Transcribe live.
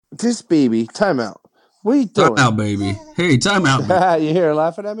This baby, time out. What are you doing? Time out, baby. Hey, time out, baby. You hear her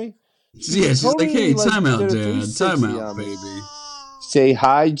laughing at me? Yeah, she's like, hey, time out, Dad. Time out, baby. Say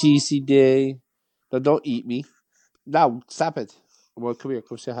hi, GCD. No, don't eat me. No, stop it. Well, come here.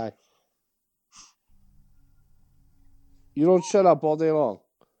 Come say hi. You don't shut up all day long.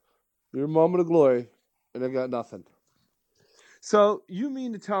 You're a moment of glory, and I got nothing. So, you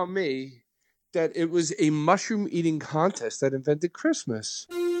mean to tell me that it was a mushroom eating contest that invented Christmas?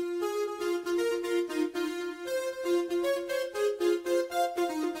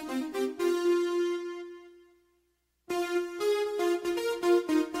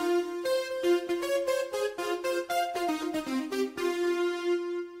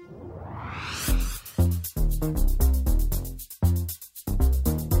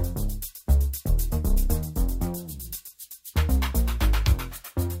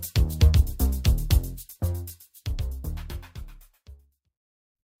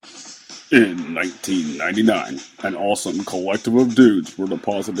 In 1999, an awesome collective of dudes were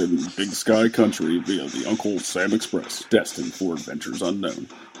deposited in Big Sky Country via the Uncle Sam Express, destined for adventures unknown.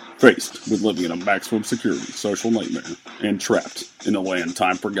 Faced with living in a maximum security social nightmare, and trapped in a land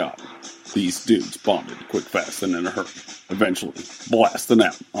time forgot, these dudes bonded quick, fast, and in a hurry, eventually blasting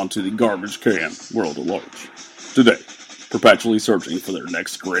out onto the garbage can world at large. Today, perpetually searching for their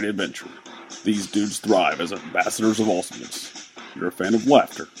next great adventure, these dudes thrive as ambassadors of awesomeness. You're a fan of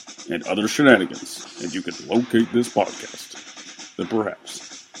laughter and other shenanigans, and you can locate this podcast, then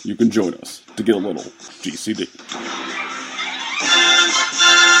perhaps you can join us to get a little GCD.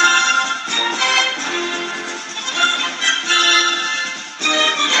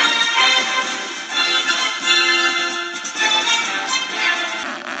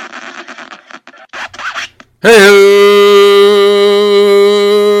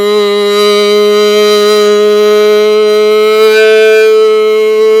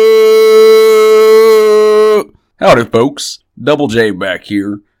 Howdy, folks. Double J back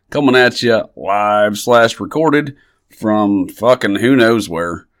here, coming at you live/recorded from fucking who knows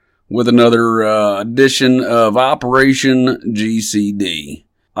where, with another edition of Operation GCD.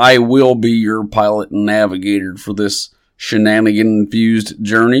 I will be your pilot and navigator for this shenanigan-infused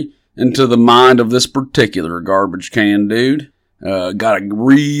journey into the mind of this particular garbage can dude. Got a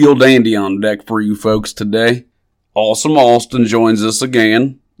real dandy on deck for you folks today. Awesome Austin joins us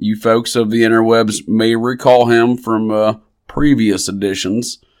again. You folks of the interwebs may recall him from previous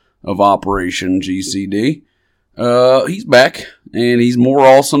editions of Operation GCD. He's back, and he's more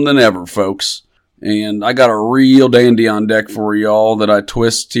awesome than ever, folks. And I got a real dandy on deck for y'all that I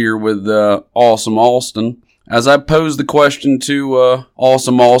twist here with Awesome Austin. As I pose the question to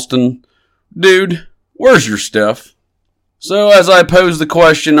Awesome Austin, dude, where's your stuff? So as I pose the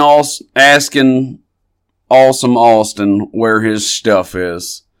question asking Awesome Austin where his stuff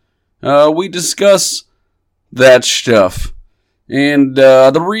is, we discuss that stuff. And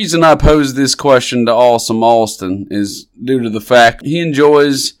the reason I pose this question to Awesome Austin is due to the fact he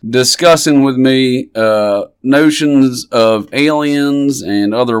enjoys discussing with me notions of aliens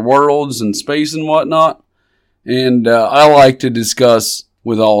and other worlds and space and whatnot. And I like to discuss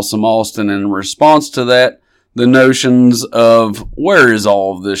with Awesome Austin in response to that the notions of where is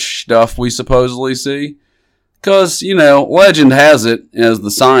all of this stuff we supposedly see. Because, you know, legend has it, as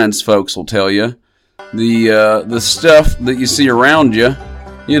the science folks will tell you, the stuff that you see around you,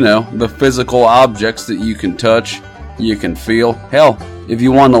 you know, the physical objects that you can touch, you can feel. Hell, if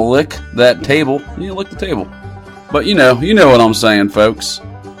you want to lick that table, you lick the table. But you know what I'm saying, folks.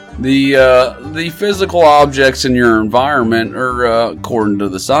 The physical objects in your environment are, according to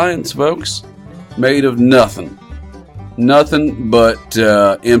the science folks, made of nothing. Nothing but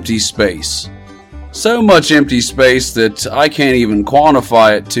empty space. So much empty space that I can't even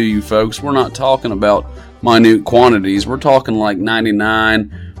quantify it to you folks. We're not talking about minute quantities. We're talking like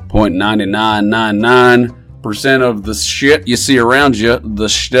 99.9999% of the shit you see around you, the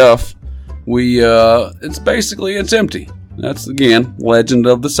stuff, it's empty. That's, again, legend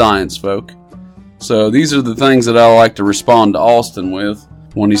of the science folk. So these are the things that I like to respond to Austin with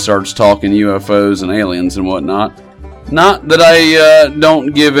when he starts talking UFOs and aliens and whatnot. Not that I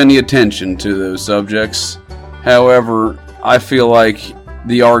don't give any attention to those subjects. However, I feel like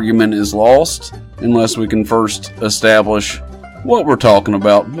the argument is lost unless we can first establish what we're talking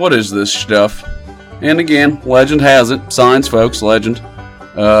about. What is this stuff? And again, legend has it, science folks, legend.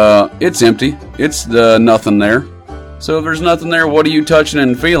 It's empty. It's nothing there. So if there's nothing there, what are you touching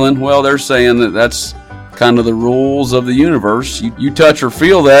and feeling? Well, they're saying that that's kind of the rules of the universe. You touch or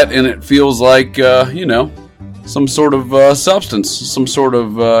feel that, and it feels like, some sort of substance, some sort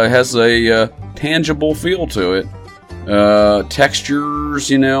of has a tangible feel to it.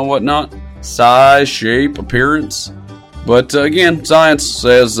 textures, whatnot, size, shape, appearance. But again, science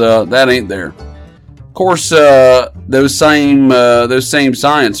says that ain't there. Of course, those same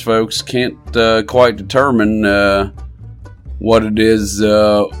science folks can't quite determine what it is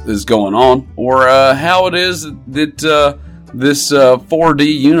going on, or how it is that this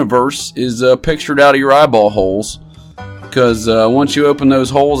 4D universe is pictured out of your eyeball holes. Because once you open those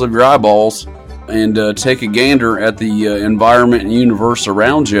holes of your eyeballs and take a gander at the environment and universe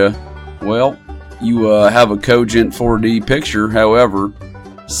around you, well, you have a cogent 4D picture. However,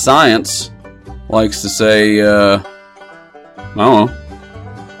 science likes to say, I don't know,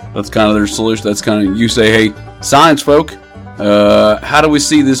 that's kind of their solution. That's kind of, you say, hey, science folk, how do we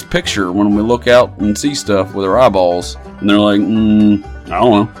see this picture when we look out and see stuff with our eyeballs? And they're like, I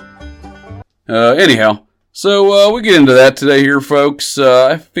don't know. Anyhow. So, we get into that today here, folks.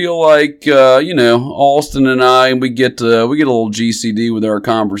 I feel like, Alston and I, we get a little GCD with our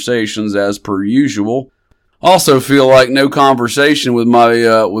conversations as per usual. Also feel like no conversation with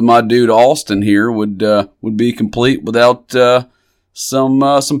my dude Alston here would be complete without, some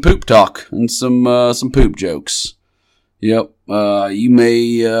poop talk and some poop jokes. Yep. You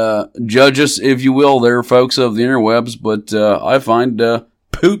may, judge us if you will there, folks of the interwebs, but, I find,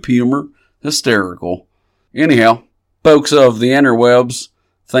 poop humor hysterical. Anyhow, folks of the interwebs,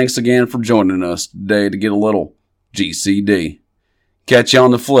 thanks again for joining us today to get a little GCD. Catch you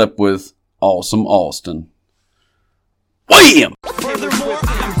on the flip with Awesome Alston. Wham! Furthermore,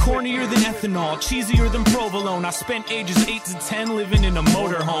 I'm cornier than ethanol, cheesier than provolone. I spent ages 8 to 10 living in a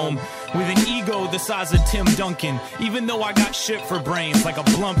motorhome with an ego the size of Tim Duncan, even though I got shit for brains like a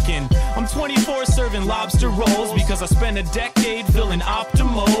blumpkin. I'm 24 serving lobster rolls because I spent a decade filling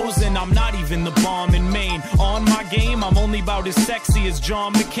Optimos, and I'm not even the bomb in Maine. On my game, I'm only about as sexy as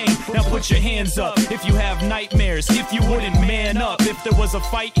John McCain. Now put your hands up if you have nightmares, if you wouldn't man up, if there was a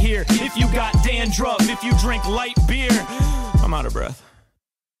fight here, if you got dandruff, if you drink light beer. I'm out of breath.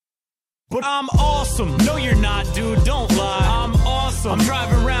 But I'm awesome. No, you're not, dude. Don't lie. I'm awesome. I'm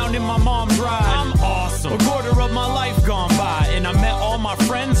driving around in my mom's ride. I'm awesome. A quarter of my life gone by, and I met all my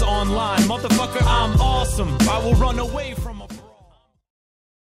friends online. Motherfucker, I'm awesome. I will run away from a brawl.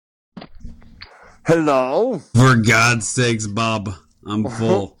 Hello. For God's sakes, Bob. I'm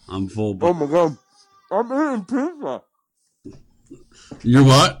full. I'm full. Oh my God. I'm eating pizza. You're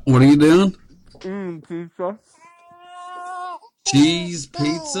what? What are you doing? Eating pizza. Cheese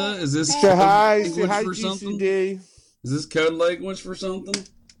pizza? Is this Say hi, language for something? GCD. Is this code language for something?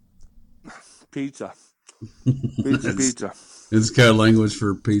 Pizza. Pizza. It's code language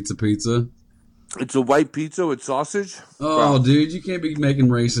for pizza. It's a white pizza with sausage. Oh, bro. Dude, you can't be making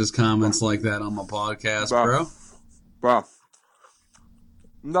racist comments like that on my podcast, bro. Bro.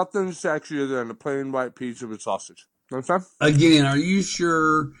 Nothing sexier than a plain white pizza with sausage. You know what I'm saying? Again, are you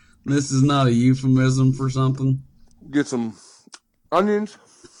sure this is not a euphemism for something? Get some onions,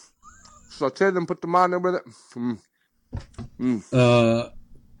 saute them, put them on there with it.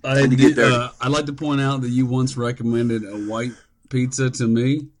 I'd like to point out that you once recommended a white pizza to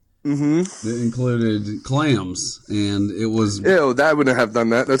me. Mm-hmm. That included clams, and it was... Ew, that wouldn't have done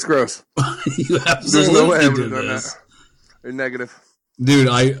that. That's gross. You absolutely There's no way I would did have done this. that. You're negative. Dude,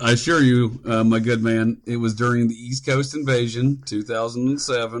 I assure you, my good man, it was during the East Coast invasion,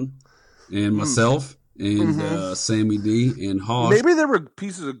 2007, and myself... And Sammy D and Hoss. Maybe there were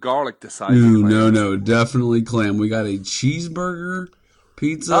pieces of garlic the size of clam. No, definitely clam. We got a cheeseburger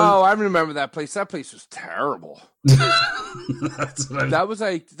pizza. Oh, I remember that place. That place was terrible. That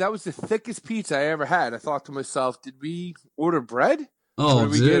was the thickest pizza I ever had. I thought to myself, did we order bread? Oh, or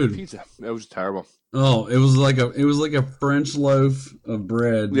did we dude, get pizza? It was terrible. Oh, it was like a French loaf of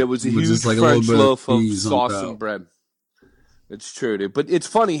bread. Yeah, it was a huge just like French a little loaf bit of sauce and bread. It's true, dude. But it's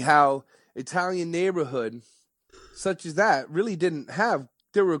funny how Italian neighborhood, such as that, really didn't have.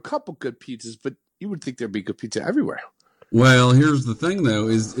 There were a couple good pizzas, but you would think there'd be good pizza everywhere. Well, here's the thing, though: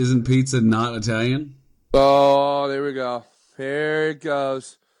 isn't pizza not Italian? Oh, there we go. There it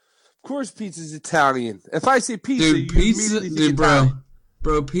goes. Of course, pizza's Italian. If I say pizza, dude, you immediately think Italian.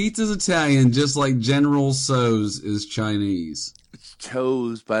 Bro, pizza's Italian, just like General Tso's is Chinese. It's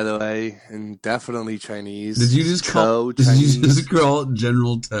Cho's, by the way, and definitely Chinese. Did you just call it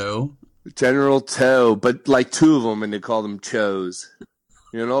General Toe? General Toe, but like two of them, and they call them Cho's.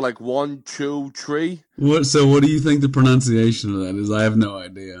 You know, like 1, 2, 3. So what do you think the pronunciation of that is? I have no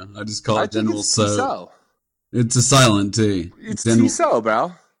idea. I just call it General So. It's a silent T. It's T-So,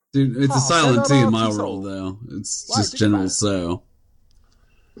 bro. Dude, it's a silent T in my world, though. It's just General So.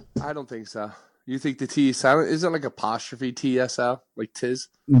 I don't think so. You think the T is silent? Isn't it like apostrophe TSO? Like Tiz?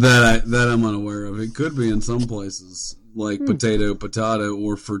 That I'm unaware of. It could be in some places. like potato, potato,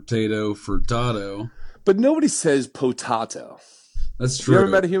 or furtado. But nobody says potato. That's true. You ever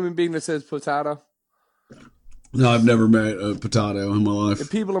met a human being that says potato? No, I've never met a potato in my life. And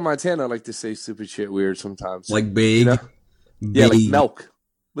people in Montana like to say stupid shit weird sometimes. Like big? You know? Big. Yeah, like milk.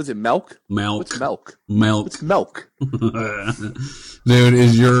 Was it milk? Milk. What's milk? Milk. What's milk? Dude,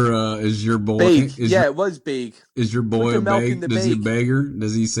 is your boy... Big. It was big. Is your boy a bag? Does he beggar?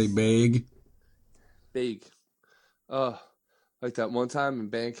 Does he say bag? Big. Like that one time in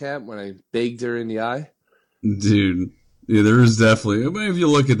band camp when I begged her in the eye. Dude, yeah, there is definitely. I mean, if you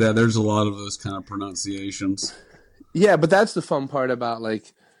look at that, there's a lot of those kind of pronunciations. Yeah, but that's the fun part about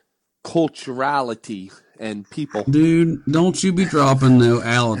like culturality and people. Dude, don't you be dropping no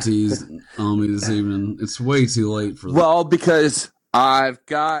alities on me this evening. It's way too late for that. Well, because I've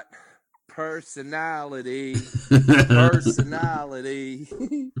got personality. Personality.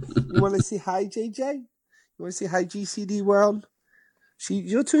 You want to say hi, JJ? You want to say hi, GCD world?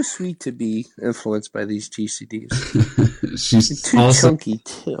 You're too sweet to be influenced by these GCDs. She's too awesome. Chunky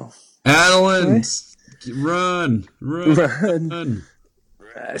too. Adeline, run.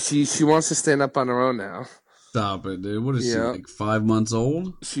 She wants to stand up on her own now. Stop it, dude. What is she, like 5 months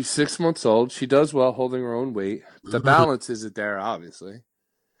old? She's 6 months old. She does well holding her own weight. The balance isn't there, obviously.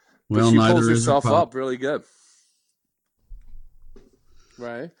 But she pulls herself up really good.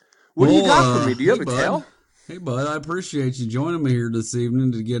 Right? What do you got for me? Do you have a tail? Hey, bud, I appreciate you joining me here this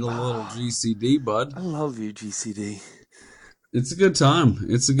evening to get a little GCD, bud. I love you, GCD. It's a good time.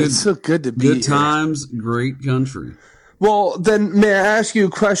 It's so good to be good here. Times, great country. Well, then, may I ask you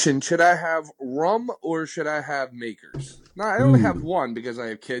a question? Should I have rum or should I have makers? Now, I only have one because I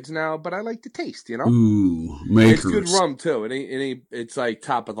have kids now, but I like the taste, you know? Ooh, makers. It's good rum, too. It's like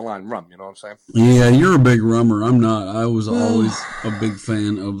top-of-the-line rum, you know what I'm saying? Yeah, you're a big rummer. I'm not. I was always a big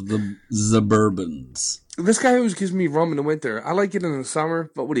fan of the bourbons. This guy always gives me rum in the winter. I like it in the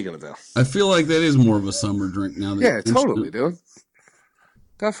summer, but what are you going to do? I feel like that is more of a summer drink now. Yeah, totally, dude.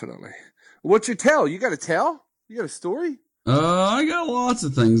 Definitely. What's your tale? You got a tale? You got a story? I got lots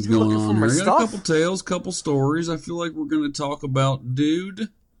of things going on here. I got stuff? a couple tales, couple stories. I feel like we're going to talk about, dude,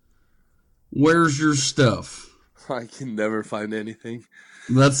 where's your stuff? I can never find anything.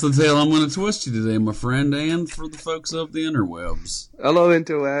 That's the tale I'm going to twist you today, my friend, and for the folks of the interwebs. Hello,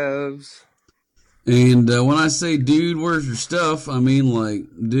 interwebs. And when I say, dude, where's your stuff, I mean, like,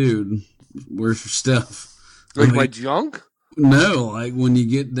 dude, where's your stuff? Like my junk? No, like when you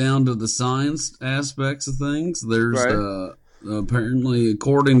get down to the science aspects of things, there's apparently,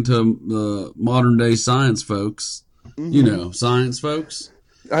 according to the modern day science folks, you know, science folks.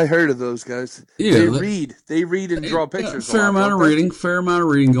 I heard of those guys. Yeah, they read and draw pictures. Fair amount of reading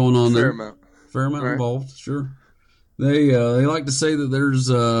going on there. Fair amount involved, sure. They like to say that there's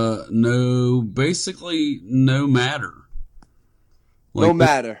basically no matter. Like no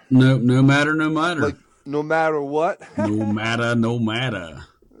matter. No matter. Like, no matter what? no matter.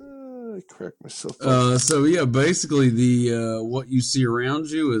 I crack myself up. So yeah, basically the what you see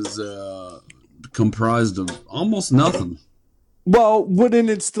around you is comprised of almost nothing. Well, wouldn't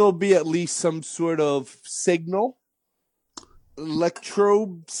it still be at least some sort of signal?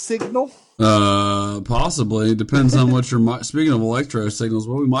 Electro signal? Possibly. It depends on what you're... Speaking of electro signals,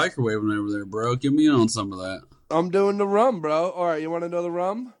 what are we microwaving over there, bro? Get me in on some of that. I'm doing the rum, bro. All right, you want to know the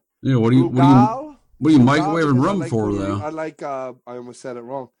rum? Yeah, what are you microwaving rum for, though? I like, I almost said it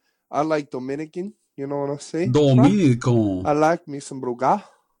wrong. I like Dominican. You know what I'm saying? Dominican. I like me some Brugal.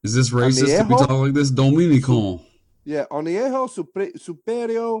 Is this racist to be talking like this? Dominican. Yeah, Añejo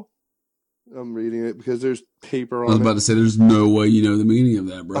Superior. I'm reading it because there's paper on it. I was about to say, there's no way you know the meaning of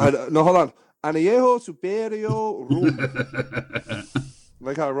that, bro. No, hold on. Añejo Superior Rum.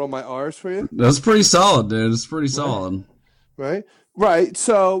 Like how I roll my R's for you? That's pretty solid, dude. It's pretty solid. Right.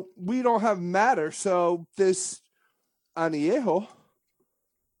 So we don't have matter. So this Añejo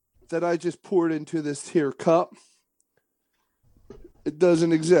that I just poured into this here cup, it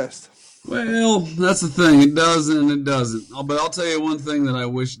doesn't exist. Well, that's the thing. It does and it doesn't. But I'll tell you one thing that I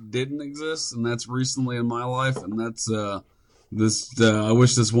wish didn't exist, and that's recently in my life, and that's this. I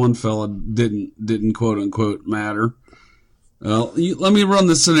wish this one fella didn't quote unquote matter. Let me run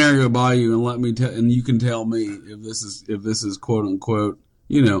this scenario by you, and and you can tell me if this is quote unquote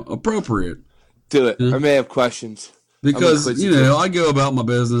appropriate. Do it. I may have questions. Because, I go about my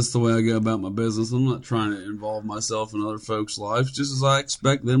business the way I go about my business. I'm not trying to involve myself in other folks' lives, just as I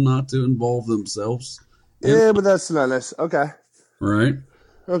expect them not to involve themselves. Yeah, but that's not nice. Okay. Right?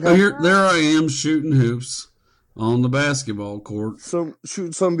 Okay. So there I am shooting hoops on the basketball court.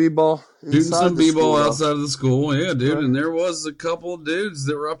 Shooting some b-ball. Shooting some b-ball outside of the school. Yeah, dude. And there was a couple of dudes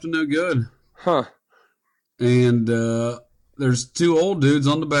that were up to no good. Huh. and there's two old dudes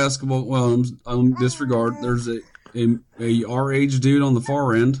on the basketball. Well, I'm disregard. There's a our age dude on the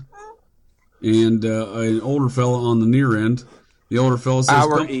far end, and an older fella on the near end. The older fella says,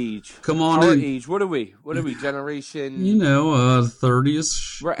 Our age. Come on Our in. age. What are we? Generation...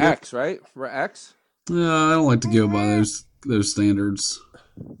 30ish. We're X, right? We're X? I don't like to go by those standards.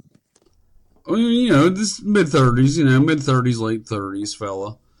 This mid-30s, mid-30s, late 30s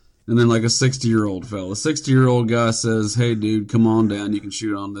fella. And then like a 60-year-old fella. 60-year-old guy says, hey, dude, come on down. You can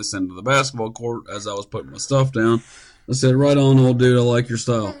shoot on this end of the basketball court. As I was putting my stuff down, I said, right on, old dude. I like your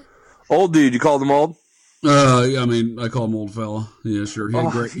style. Old dude. You called him old? I call him old fella. Yeah, sure. He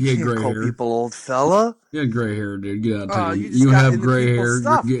had gray call hair. People old fella? He had gray hair, dude. Get out of town. You have gray hair.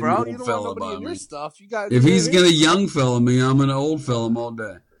 Stuff, you're getting bro. old fella by me. Stuff. You got if he's gonna young fella me, I'm gonna old fella him all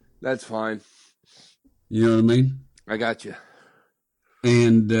day. That's fine. You know what I mean? I got you.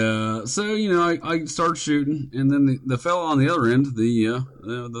 And I start shooting, and then the fella on the other end,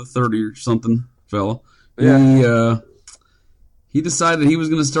 the 30 or something fella, he decided he was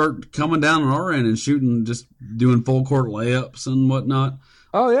going to start coming down on our end and shooting, just doing full court layups and whatnot.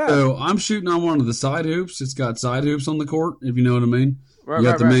 Oh, yeah. So I'm shooting on one of the side hoops. It's got side hoops on the court, if you know what I mean. You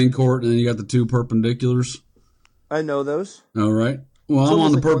got the main court, and then you got the two perpendiculars. I know those. All right. Well, I'm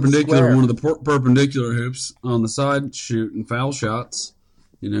on the perpendicular, one of the perpendicular hoops on the side, shooting foul shots,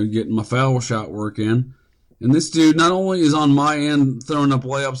 getting my foul shot work in. And this dude not only is on my end throwing up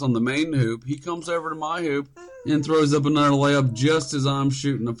layups on the main hoop, he comes over to my hoop and throws up another layup just as I'm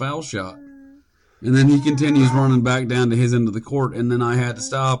shooting a foul shot. And then he continues running back down to his end of the court, and then I had to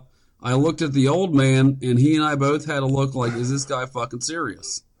stop. I looked at the old man, and he and I both had a look like, is this guy fucking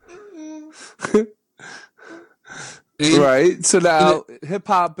serious? Right. So now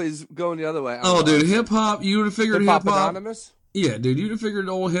hip-hop is going the other way. Dude, hip-hop, you would have figured hip-hop. Hip-hop Anonymous? Yeah, dude, you'd have figured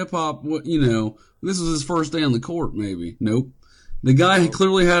old hip-hop, this was his first day on the court, maybe. Nope. The guy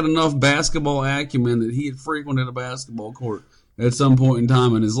clearly had enough basketball acumen that he had frequented a basketball court at some point in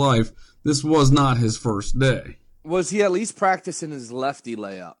time in his life. This was not his first day. Was he at least practicing his lefty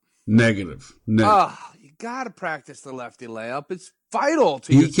layup? Negative. You got to practice the lefty layup. It's vital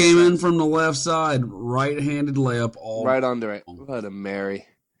to you. He came in from the left side, right-handed layup. Right under it. What a Mary.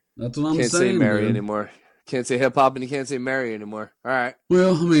 That's what I'm saying. Can't say Mary anymore. Can't say hip-hop and you can't say Mary anymore. All right.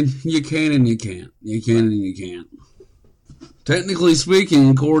 Well, I mean, you can and you can't. You can and you can't. Technically speaking,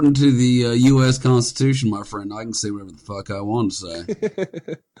 according to the U.S. Constitution, my friend, I can say whatever the fuck I want to say.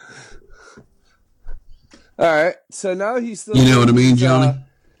 All right. So now he's still... You know what I mean, Johnny?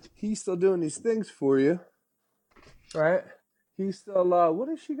 He's still doing these things for you. Right? He's still... what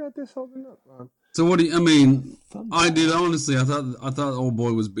has she got this holding up on? So what do you... honestly, I thought the old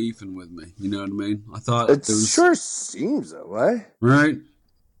boy was beefing with me. You know what I mean? I thought it sure seems that way. Right?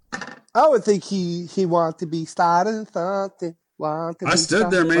 I would think he wanted to be starting something. I stood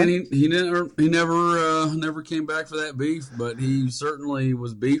there, man. He never came back for that beef, but he certainly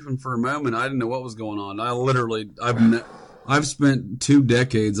was beefing for a moment. I didn't know what was going on. I've spent 2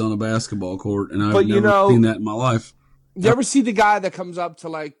 decades on a basketball court, and I've never seen that in my life. You ever see the guy that comes up to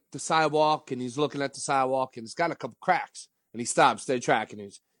like the sidewalk and he's looking at the sidewalk and it's got a couple cracks and he stops dead track and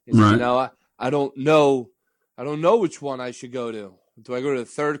he's right. I don't know which one I should go to. Do I go to the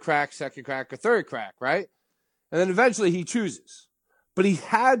third crack, second crack, or third crack, right? And then eventually he chooses. But he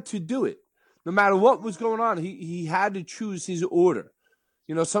had to do it. No matter what was going on, he had to choose his order.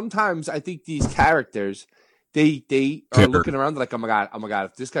 Sometimes I think these characters, they are looking around like, oh my God,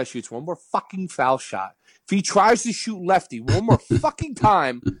 if this guy shoots one more fucking foul shot, if he tries to shoot lefty one more fucking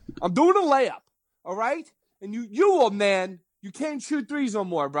time, I'm doing a layup, all right? And you old man, you can't shoot threes no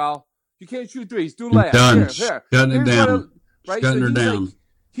more, bro. You can't shoot threes. Do layup. Done. Here. Cutting it down. Right? Cutting her down.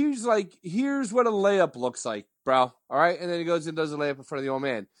 Here's what a layup looks like, bro. All right? And then he goes and does a layup in front of the old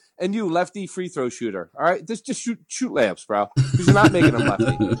man. And you, lefty free throw shooter. All right? Just shoot layups, bro. Because you're not making them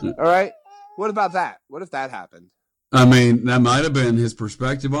lefty. All right? What about that? What if that happened? I mean, that might have been his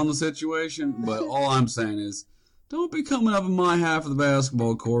perspective on the situation, but all I'm saying is, don't be coming up in my half of the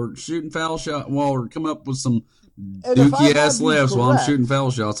basketball court, shooting foul shot while we're coming up with some dookie-ass layups while I'm shooting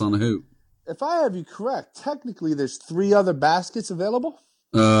foul shots on the hoop. If I have you correct, technically there's 3 other baskets available?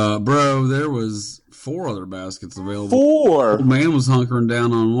 Bro, there was 4 other baskets available. 4? Old man was hunkering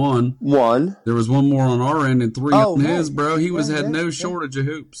down on one. 1. There was 1 more on our end and 3 on his, bro. He had no shortage of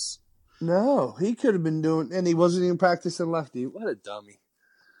hoops. No, he could have been doing, and he wasn't even practicing lefty. What a dummy.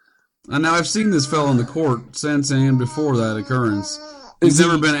 And now I've seen this fella on the court since and before that occurrence. He's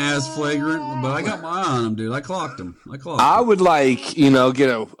never been as flagrant, but I got my eye on him, dude. I clocked him. I would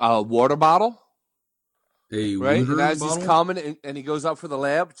get a water bottle A right? water And as bottle? he's coming and he goes up for the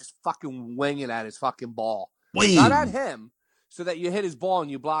layup, just fucking winging at his fucking ball. Wham! Not at him, so that you hit his ball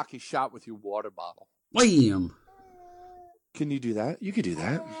and you block his shot with your water bottle. Wham! Can you do that? You could do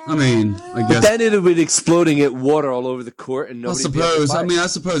that. I mean, I But guess. then it would be exploding at water all over the court, and I nobody. suppose. I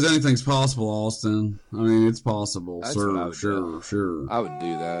suppose anything's possible, Austin. I mean, it's possible. That's what I Sure, would do. sure. I would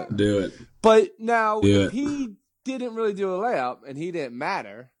do that. Do it. But now, Yeah. if he didn't really do a layup and he didn't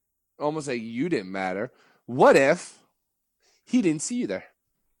matter, almost like you didn't matter, what if he didn't see you there?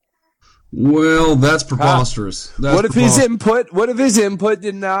 Well, that's preposterous. That's What if his input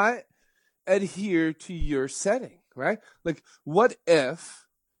did not adhere to your setting, right? Like, what if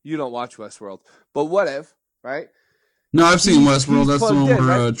you don't watch Westworld? But what if, right? No, I've seen Westworld. he's That's the plugged one in,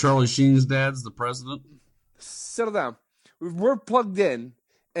 where right? Charlie Sheen's dad's the president. Settle down. We're plugged in,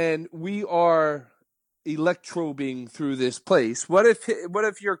 and we are electrobing through this place. What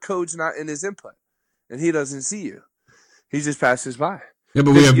if your code's not in his input, and he doesn't see you? He just passes by. Yeah,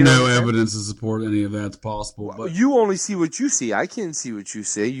 but we have You know no what I'm saying? evidence to support any of that's possible. But You only see what you see. I can't see what you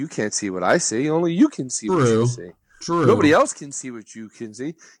see. You can't see what I see. Only you can see what you True. see. True. Nobody else can see what you can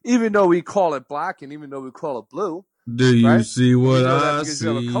see, even though we call it black and even though we call it blue. Do you right? see what We know that I because you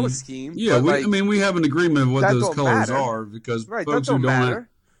have see? a color scheme. Yeah, but, we have an agreement of what that those don't colors matter. are because Right, folks that who don't matter.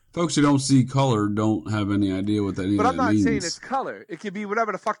 folks who don't see color don't have any idea what that means. But I'm not saying it's color. It could be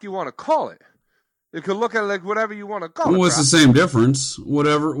whatever the fuck you want to call it. It could look at it like whatever you want to call it. Well, it's bro. the same difference.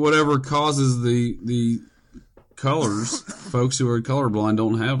 Whatever causes the colors, folks who are colorblind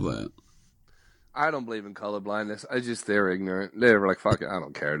don't have that. I don't believe in color blindness. They're ignorant. They're like, fuck it. I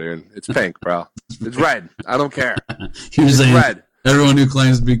don't care, dude. It's pink, bro. It's red. I don't care. You're It's saying red. everyone who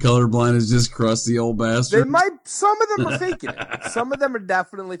claims to be colorblind is just crusty old bastard. They might. Some of them are faking it. Some of them are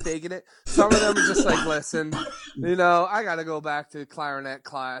definitely faking it. Some of them are just like, listen, I got to go back to clarinet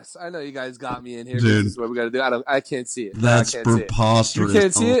class. I know you guys got me in here. Dude. This is what we got to do. I can't see it. That's I can't see it. preposterous. You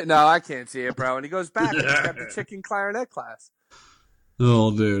can't see it? No, I can't see it, bro. And he goes back and he's got the chicken clarinet class.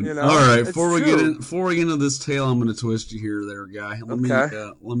 Oh, dude! You know, all right, it's before we true. get into this tale, I'm going to twist you here, there, guy.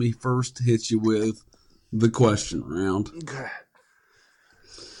 Let me first hit you with the question round. Okay.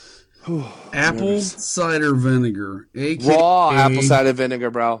 Apple cider vinegar, aka Raw apple cider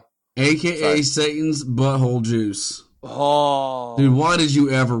vinegar, bro. aka Sorry. Satan's butthole juice. Oh, Dude, why did you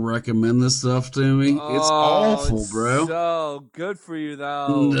ever recommend this stuff to me? It's awful, it's bro. So good for you,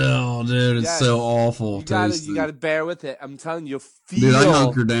 though. No, dude, it's Yes. so awful. You gotta bear with it. I'm telling you, feel. Dude, I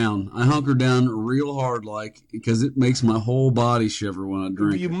hunker down. I hunker down real hard, because it makes my whole body shiver when I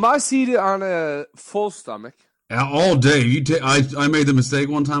drink You it. must eat it on a full stomach. All day. I made the mistake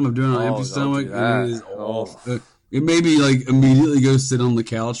one time of doing it on an empty don't stomach. do that. It is awful. It made me immediately go sit on the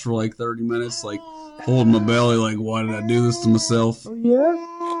couch for 30 minutes, holding my belly, why did I do this to myself? Oh,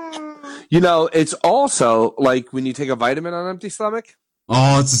 yeah. It's also like when you take a vitamin on an empty stomach.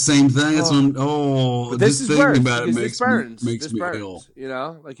 Oh, it's the same thing. That's But this just is thinking worse about it because makes this burns. me This burns, ill.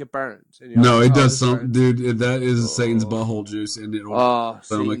 it burns. And you're No, like, it does this something, burns. dude. That is Satan's butthole juice, and it'll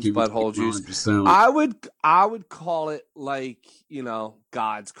Satan's butthole juice. I would call it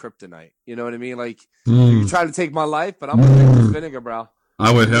God's kryptonite. You know what I mean? You try to take my life, but I'm gonna drink this vinegar, bro.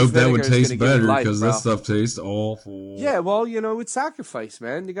 I would hope that vinegar would is taste gonna give you better life, because bro. this stuff tastes awful. Yeah, well, it's sacrifice,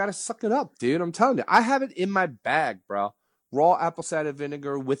 man. You gotta suck it up, dude. I'm telling you, I have it in my bag, bro. Raw apple cider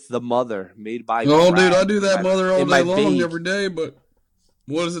vinegar with the mother, made by. Oh, Brad. dude, I do that mother all In my day long bag. every day, but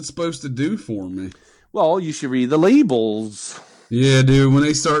what is it supposed to do for me? Well, you should read the labels. Yeah, dude, when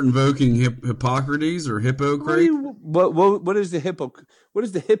they start invoking Hippocrates or Hippocrates, What is the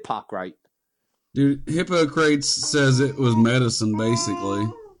Hippocrate? dude, Hippocrates says it was medicine, basically.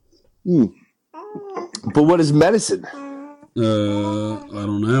 But what is medicine? I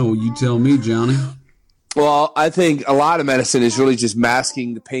don't know. You tell me, Johnny. Well, I think a lot of medicine is really just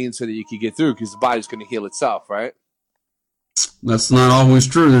masking the pain so that you can get through because the body's going to heal itself, right? That's not always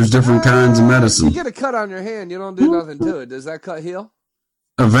true. There's different kinds of medicine. You get a cut on your hand, you don't do nothing to it. Does that cut heal?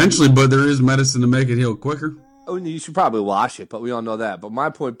 Eventually, but there is medicine to make it heal quicker. Oh, you should probably wash it, but we all know that. But my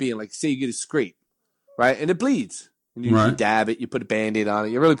point being, say you get a scrape, right, and it bleeds. And you dab it, you put a Band-Aid on it.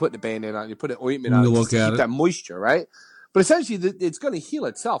 You're really putting a Band-Aid on it. You put an ointment on it just to keep that moisture, right? But essentially, it's going to heal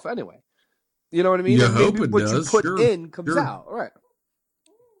itself anyway. You know what I mean? You And hope maybe it what does. you put Sure. in comes Sure. out. All right.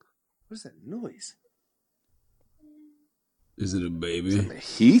 What is that noise? Is it a baby? The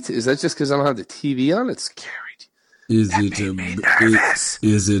heat? Is that just because I don't have the TV on? It's scary. Is That it made me nervous.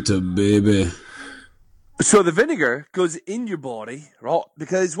 Is it a baby? So the vinegar goes in your body, right?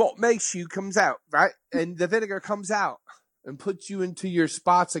 Because what makes you comes out, right? And the vinegar comes out, and puts you into your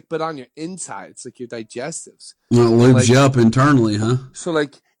spots, like, but on your insides, like your digestives. Well, it lubes you up internally, huh? So,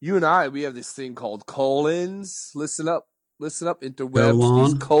 like, you and I, we have this thing called colons. Listen up, interwebs. Colon.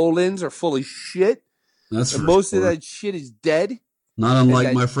 These colons are full of shit. That's and for most sure. of that shit is dead. Not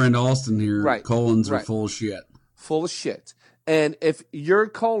unlike my friend Austin here. Right. Colons are full of shit. Full of shit. And if your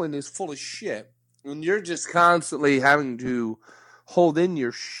colon is full of shit, and you're just constantly having to hold in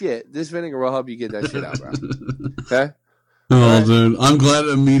your shit, this vinegar will help you get that shit out, bro. Okay? Oh, dude. I'm glad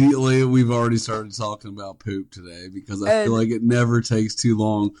immediately we've already started talking about poop today, because I feel like it never takes too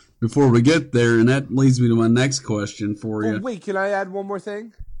long before we get there, and that leads me to my next question for you. Wait, can I add one more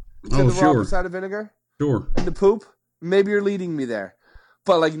thing to the raw side of vinegar? Sure. And the poop? Maybe you're leading me there.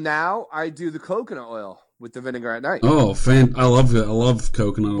 But, like, now I do the coconut oil with the vinegar at night. Oh, I love it. I love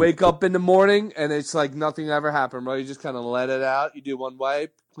coconut oil. Wake up in the morning, and it's like nothing ever happened, bro. You just kind of let it out. You do one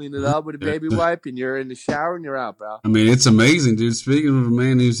wipe, clean it up with a baby wipe, and you're in the shower, and you're out, bro. I mean, it's amazing, dude. Speaking of a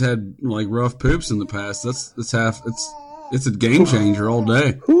man who's had, like, rough poops in the past, it's a game changer all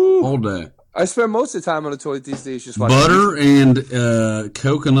day. All day. I spend most of the time on the toilet these days just watching butter and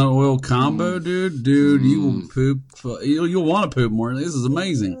coconut oil combo, dude. You will poop. You'll want to poop more. This is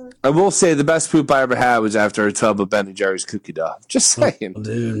amazing. I will say the best poop I ever had was after a tub of Ben & Jerry's cookie dough. Just saying. Oh,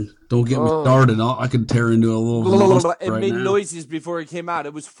 dude, don't get me started. I could tear into a little. It made noises before it came out.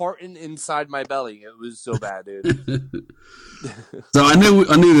 It was farting inside my belly. It was so bad, dude. So I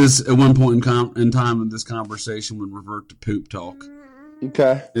knew this at one point in time in this conversation would revert to poop talk.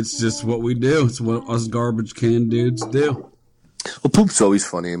 Okay. It's just what we do. It's what us garbage can dudes do. Well, poop's always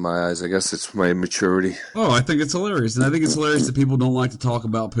funny in my eyes. I guess it's my immaturity. Oh, I think it's hilarious. And I think it's hilarious that people don't like to talk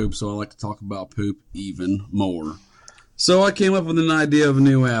about poop, so I like to talk about poop even more. So I came up with an idea of a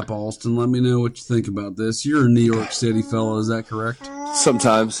new app, Austin. Let me know what you think about this. You're a New York City fellow, is that correct?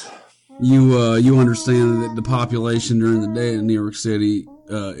 Sometimes. You understand that the population during the day in New York City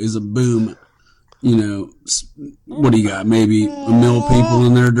is a boom. You know, what do you got? Maybe 1 million people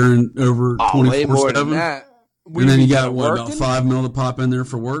in there during over 24/7? Way more than that. And then you got, about 5 million to pop in there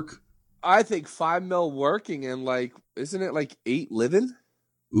for work? I think 5 million working and, like, isn't it like 8 living?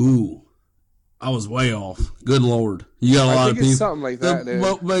 Ooh. I was way off. Good Lord. You got a lot of people. It's something like that, dude.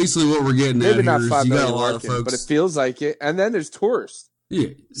 Well, basically what we're getting Maybe at not here 5 is you got million a lot working, of folks. but it feels like it. And then there's tourists. Yeah.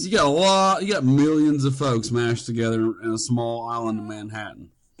 So you got millions of folks mashed together in a small island of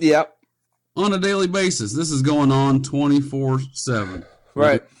Manhattan. Yep. On a daily basis. This is going on 24/7.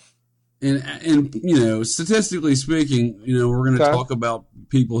 Right. And you know, statistically speaking, you know, we're going to talk about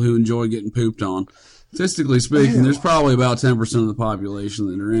people who enjoy getting pooped on. Statistically speaking, there's probably about 10% of the population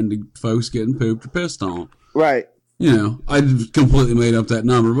that are into folks getting pooped or pissed on. Right. You know, I completely made up that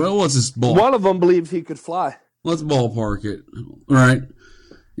number, but let's just one of them believed he could fly. Let's ballpark it, right?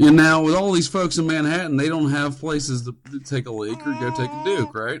 And now with all these folks in Manhattan, they don't have places to take a leak or go take a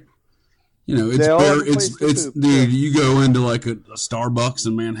duke, right? You know, it's dude, you go into like a Starbucks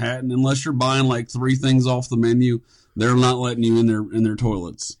in Manhattan, unless you're buying like 3 things off the menu, they're not letting you in their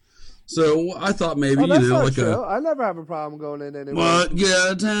toilets. So I thought maybe, I never have a problem going in anywhere. What? Get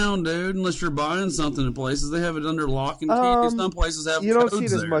out of town, dude. Unless you're buying something in places, they have it under lock and key. Some places have you don't see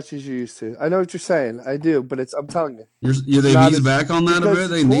it as much as you used to. I know what you're saying. I do, but I'm telling you. They've eased back on that a bit.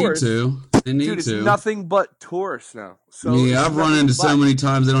 They need to. Dude, it's nothing but tourists now. So yeah, I've run into so many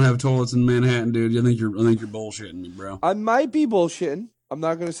times they don't have toilets in Manhattan, dude. I think you're bullshitting me, bro. I might be bullshitting. I'm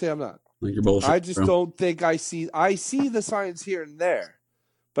not going to say I'm not. I think you're bullshitting. I just don't think I see the signs here and there,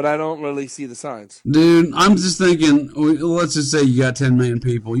 but I don't really see the signs. Dude, I'm just thinking, let's just say you got 10 million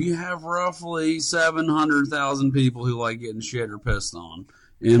people. You have roughly 700,000 people who like getting shit or pissed on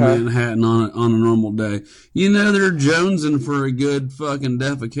in Manhattan on a normal day. You know they're jonesing for a good fucking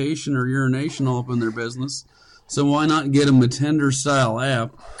defecation or urination all up in their business. So why not get them a Tinder-style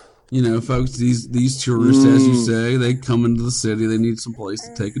app? You know, folks, these tourists, as you say, they come into the city, they need some place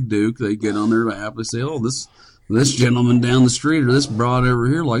to take a duke. They get on their app, they say, oh, this gentleman down the street or this broad over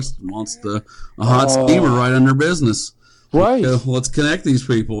here wants a hot steamer right on their business. Right. So let's connect these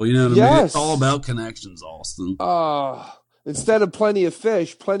people. You know what I mean? It's all about connections, Austin. Instead of plenty of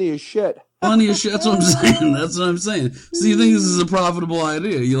fish, plenty of shit. Plenty of shit. That's what I'm saying. That's what I'm saying. So you think this is a profitable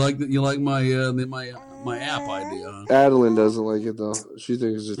idea? You like my app idea? Huh? Adeline doesn't like it though. She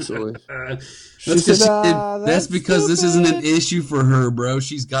thinks it's silly. That's because this isn't an issue for her, bro.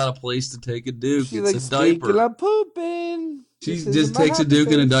 She's got a place to take a duke. She it's likes a diaper. Pooping. She just takes a duke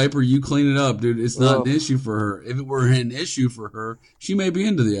in a diaper. You clean it up, dude. It's not an issue for her. If it were an issue for her, she may be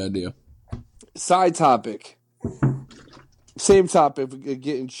into the idea. Side topic. Same topic,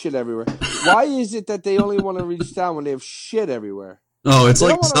 getting shit everywhere. Why is it that they only want to reach down when they have shit everywhere? Oh, it's They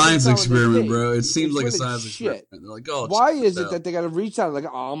like don't a want us science telling the experiment, kid. bro. It seems It's like a when it's science shit. experiment. They're like, oh, Why check is this it out. that they got to reach out like,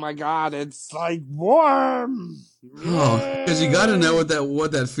 oh my god, it's like warm? Oh, because you got to know what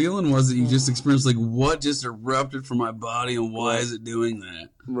that feeling was that you just experienced. Like, what just erupted from my body, and why is it doing that?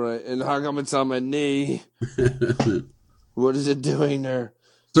 Right, and how come it's on my knee? What is it doing there?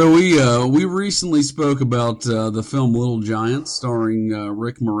 So we recently spoke about the film Little Giants, starring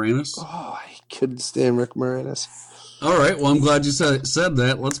Rick Moranis. Oh, I couldn't stand Rick Moranis. All right, well, I'm glad you said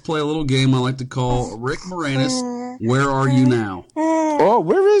that. Let's play a little game I like to call Rick Moranis, Where Are You Now? Oh,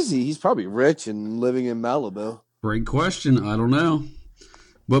 where is he? He's probably rich and living in Malibu. Great question. I don't know.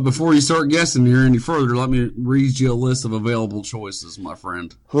 But before you start guessing here any further, let me read you a list of available choices, my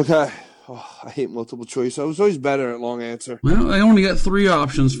friend. Okay. Oh, I hate multiple choice. I was always better at long answer. Well, I only got 3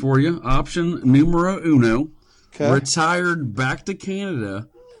 options for you. Option numero uno, retired back to Canada,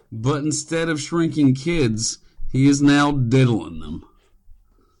 but instead of shrinking kids, he is now diddling them.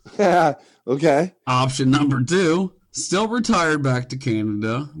 Okay. Option number 2, still retired back to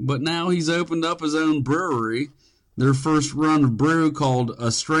Canada, but now he's opened up his own brewery. Their first run of brew called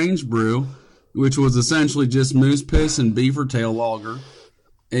A Strange Brew, which was essentially just moose piss and beaver tail lager.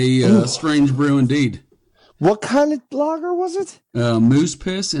 A strange brew indeed. What kind of lager was it? Moose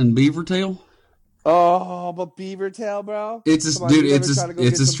piss and beaver tail. Oh, but beaver tail, bro. It's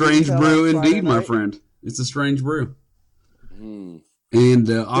a strange brew indeed, my friend. It's a strange brew. And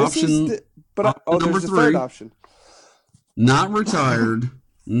option number 3, option. not retired,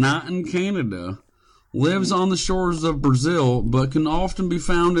 not in Canada, lives on the shores of Brazil, but can often be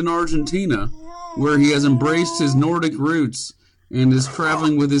found in Argentina, where he has embraced his Nordic roots and is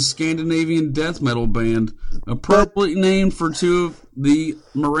traveling with his Scandinavian death metal band, appropriately named for 2 of the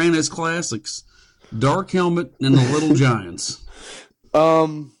Moranis classics, Dark Helmet and the Little Giants.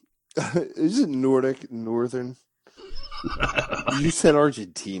 Is it Nordic, Northern? You said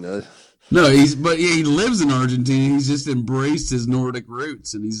Argentina. No, he lives in Argentina. He's just embraced his Nordic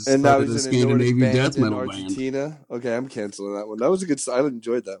roots, and he's started a Scandinavian death metal Argentina. Band. Okay, I'm canceling that one. That was a good. I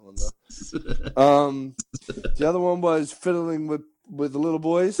enjoyed that one though. The other one was fiddling with the little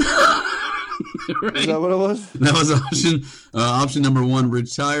boys. Right. Is that what it was? That was option number 1.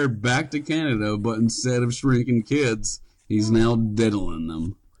 Retired back to Canada, but instead of shrinking kids, he's now diddling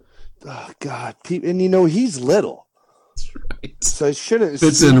them. Oh God, and he's little. That's right. So I shouldn't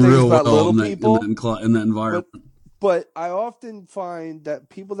fits in real well in that environment. But I often find that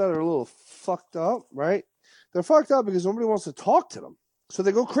people that are a little fucked up, right? They're fucked up because nobody wants to talk to them, so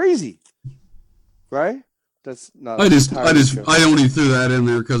they go crazy, right? That's not. I only threw that in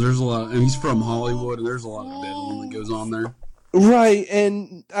there because there's a lot, and he's from Hollywood, and there's a lot of diddling that goes on there. Right,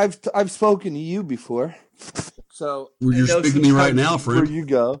 and I've spoken to you before. So you're speaking to me right now, friend. Where you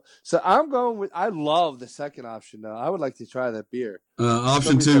go. So I'm going with. I love the second option though. I would like to try that beer.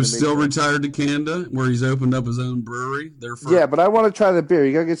 Option 2, still retired to Canada, where he's opened up his own brewery. Yeah, but I want to try the beer.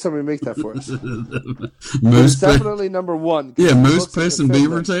 You gotta get somebody to make that for us. Moose definitely number 1. Yeah, moose piss and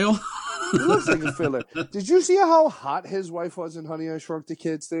beaver tail. He looks like a filler. Did you see how hot his wife was in Honey, I Shrunk the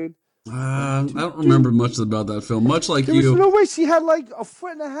Kids, dude? I don't remember much about that film. Much like you. There's no way she had like a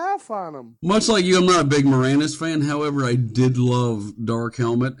 1.5 feet on him. Much like you, I'm not a big Moranis fan. However, I did love Dark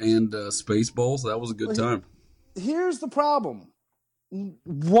Helmet and Spaceballs. That was a good time. Here's the problem.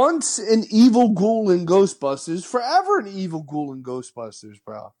 Once an evil ghoul in Ghostbusters, forever an evil ghoul in Ghostbusters,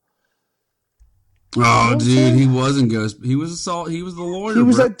 bro. Oh, dude, he wasn't Ghost. He was He was the lawyer. He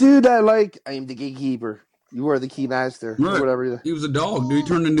was that dude that I am the gatekeeper. You are the key master, right. Or whatever. He was a dog, dude. He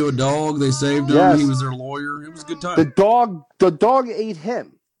turned into a dog. They saved him. Yes. He was their lawyer. It was a good time. The dog ate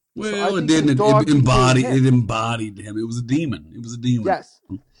him. Well, so it didn't. It embodied him. It was a demon. It was a demon. Yes.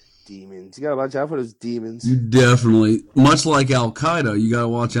 Demons. You gotta watch out for those demons. You definitely, much like Al Qaeda, you gotta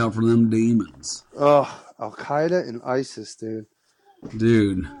watch out for them demons. Oh, Al Qaeda and ISIS, dude.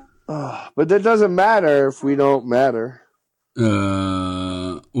 Dude. But that doesn't matter if we don't matter.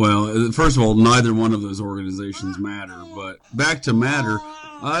 Well, first of all, neither one of those organizations matter. But back to matter,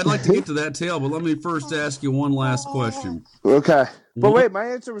 I'd like to get to that tale, but let me first ask you one last question. Okay. But wait, my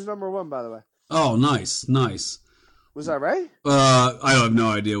answer was number 1, by the way. Oh, nice. Was that right? I have no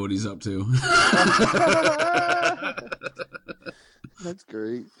idea what he's up to. That's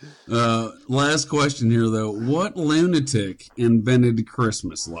great. Last question here, though. What lunatic invented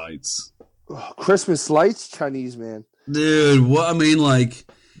Christmas lights? Christmas lights? Chinese man. Dude,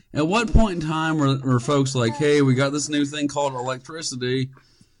 at what point in time were folks like, hey, we got this new thing called electricity,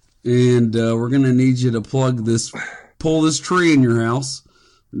 and we're going to need you to pull this tree in your house,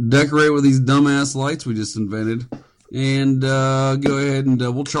 decorate with these dumbass lights we just invented, and go ahead and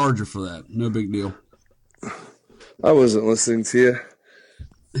we'll charge you for that. No big deal. I wasn't listening to you.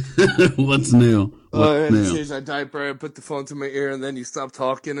 What's new? I had to change my diaper. I put the phone to my ear, and then you stopped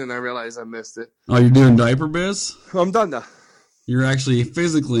talking, and I realized I missed it. Oh, you're doing diaper biz? I'm done now. You're actually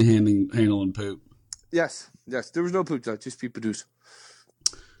physically handling poop. Yes. There was no poop, though. Just pee produce.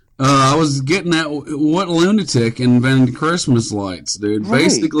 I was getting at what lunatic invented Christmas lights, dude. Right.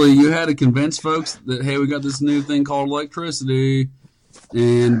 Basically, you had to convince folks that, hey, we got this new thing called electricity,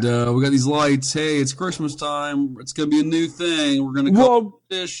 and we got these lights. Hey, it's Christmas time. It's going to be a new thing. We're going to call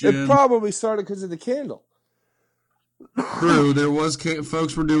it tradition. It probably started because of the candle. True, there was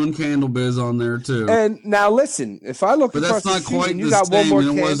folks were doing candle biz on there too. And now listen, if I look across the street and you got one more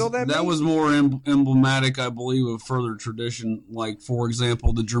candle than me, that was more emblematic, I believe, of further tradition. Like, for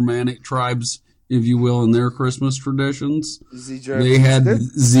example, the Germanic tribes, if you will, in their Christmas traditions, they had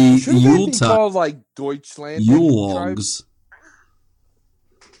the Yule called like Deutschland Yule logs.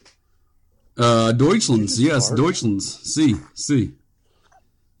 Deutschlands, yes, Deutschlands. See.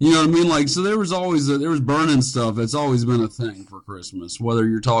 You know what I mean? Like, so there was always there was burning stuff. That's always been a thing for Christmas. Whether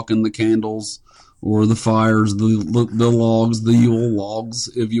you're talking the candles or the fires, the logs, the Yule logs,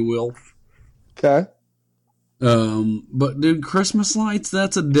 if you will. Okay. But dude, Christmas lights,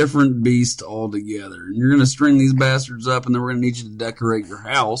 that's a different beast altogether. And you're gonna string these bastards up, and then we're gonna need you to decorate your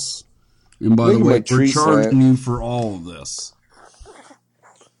house. And by the way, we're charging you for all of this.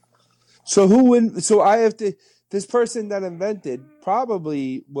 So who win? So I have to. This person that invented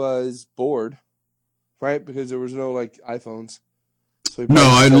probably was bored, right? Because there was no like iPhones. So no,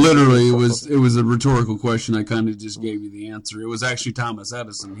 I literally it was a rhetorical question. I kind of just gave you the answer. It was actually Thomas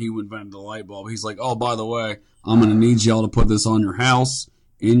Edison. He invented the light bulb. He's like, oh, by the way, I'm going to need y'all to put this on your house,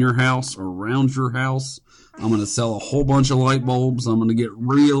 in your house, around your house. I'm going to sell a whole bunch of light bulbs. I'm going to get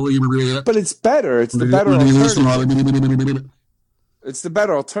really. But it's better. It's the better alternative. It's the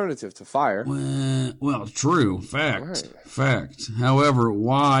better alternative to fire. Well, true. Fact. However,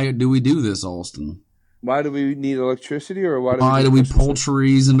 why do we do this, Alston? Why do we need electricity, or why do we pull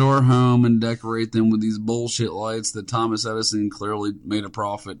trees into our home and decorate them with these bullshit lights that Thomas Edison clearly made a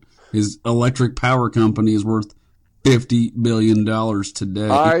profit? His electric power company is worth $50 billion today.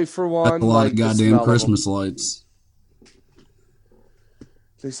 I, for one, that's a lot of goddamn Christmas lights.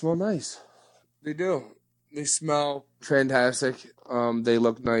 They smell nice. They do. They smell fantastic. They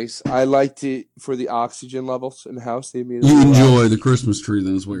look nice. I liked it for the oxygen levels in the house. They made you enjoy the Christmas tree,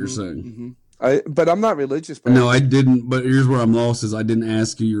 then, is what you're saying. Mm-hmm. But I'm not religious. No, I didn't. But here's where I'm lost: is I didn't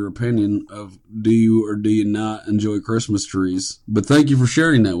ask you your opinion of do you or do you not enjoy Christmas trees. But thank you for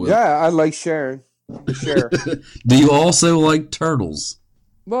sharing that with me. Yeah, I like sharing. Share. Do you also like turtles?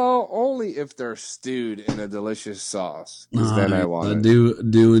 Well, only if they're stewed in a delicious sauce. Because then I want it. I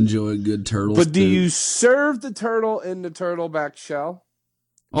do enjoy good turtles. But do you serve the turtle in the turtleback shell?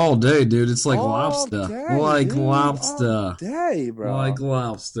 All day, dude. It's like lobster. Like lobster. All day, bro. Like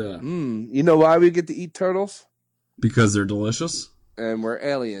lobster. You know why we get to eat turtles? Because they're delicious. And we're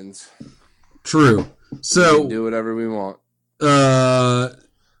aliens. True. So we can do whatever we want.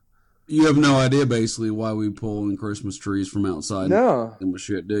 You have no idea, basically, why we pull in Christmas trees from outside. No. And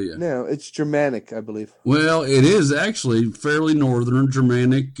shit, do you? No, it's Germanic, I believe. Well, it is actually fairly northern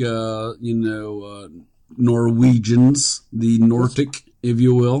Germanic, Norwegians, the Nordic, if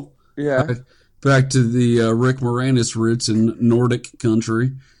you will. Yeah. Back to the Rick Moranis roots in Nordic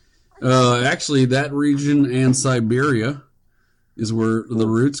country. Actually, that region and Siberia is where the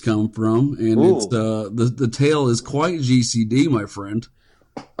roots come from. And it's the tale is quite GCD, my friend.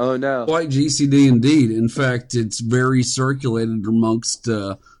 Oh, no. Quite GCD indeed. In fact, it's very circulated amongst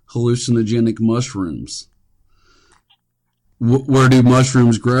hallucinogenic mushrooms. Where do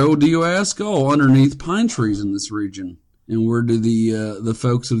mushrooms grow, do you ask? Oh, underneath pine trees in this region. And where do the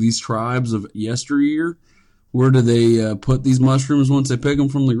folks of these tribes of yesteryear, where do they put these mushrooms once they pick them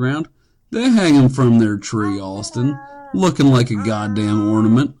from the ground? They hang them from their tree, Austin, looking like a goddamn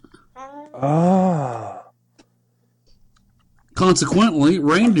ornament. Ah. Consequently,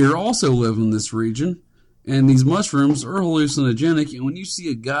 reindeer also live in this region, and these mushrooms are hallucinogenic, and when you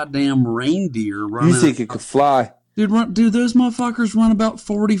see a goddamn reindeer run You think it could fly. Dude, those motherfuckers run about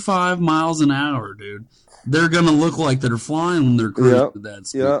 45 miles an hour, dude. They're going to look like they're flying when they're cruising at that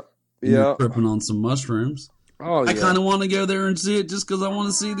speed. Yep. Tripping on some mushrooms. Oh, I kind of want to go there and see it just because I want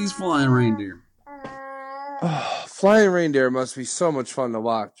to see these flying reindeer. Flying reindeer must be so much fun to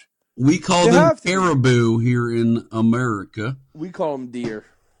watch. We call them caribou here in America. We call them deer.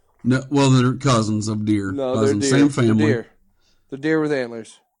 No, well, they're cousins of deer. No, cousins, they're deer. Same family. They're deer with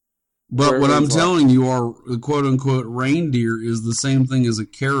antlers. But what I'm telling you are, quote-unquote, reindeer is the same thing as a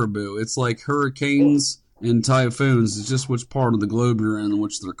caribou. It's like hurricanes and typhoons. It's just which part of the globe you're in and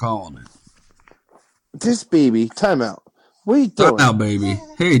which they're calling it. This baby, time out. What are you Time doing? out, baby.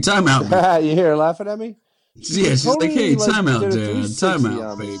 Hey, time out. Baby. You here laughing at me? Yeah, she's like, hey, time out, did a Dad. 360 Time on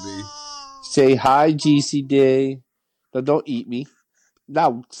out, me. baby. Say hi, GCD. No, don't eat me.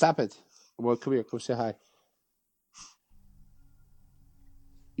 No, stop it. Well, come here. Come say hi.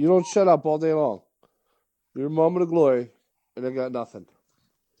 You don't shut up all day long. You're a moment of glory, and I got nothing.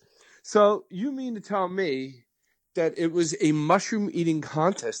 So you mean to tell me that it was a mushroom eating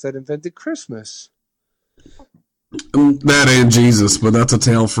contest that invented Christmas? That and Jesus, but that's a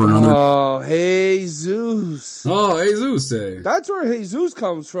tale for another. Oh, Jesus. Oh, Jesus, say. That's where Jesus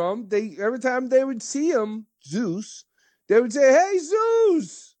comes from. Every time they would see him, Zeus, they would say, "Hey,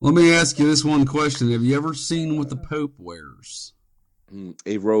 Zeus." Let me ask you this one question. Have you ever seen what the Pope wears?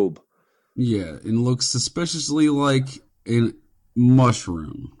 A robe. Yeah, it looks suspiciously like a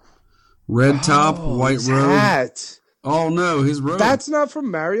mushroom. Red top, white his robe. hat. Oh, no, his robe. That's not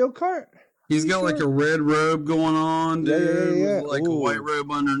from Mario Kart. He's got like a red robe going on, dude. Yeah. With like a white robe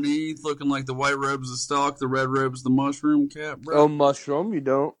underneath, looking like the white robe's the stalk, the red robe's the mushroom cap, bro. Oh, mushroom, you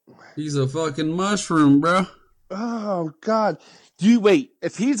don't. He's a fucking mushroom, bro. Oh, God. Wait,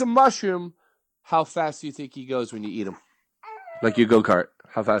 if he's a mushroom, how fast do you think he goes when you eat him? Like your go-kart.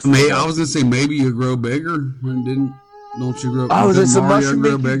 How fast? I was gonna say maybe you grow bigger and don't you grow? Oh, does the Mario mushroom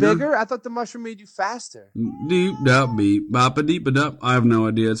grow make you bigger? I thought the mushroom made you faster. Deep dup beep boppa deep dup. I have no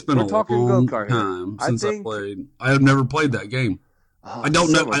idea. It's been a long go-kart time here. since I played. I have never played that game. I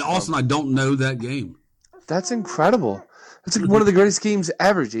don't know. I don't know that game. That's incredible. That's like one of the greatest games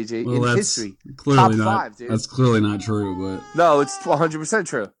ever, JJ, in history. Clearly Top not. 5, dude. That's clearly not true, but no, it's 100%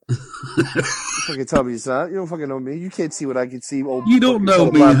 true. You fucking tell me, son. You don't fucking know me. You can't see what I can see. You don't know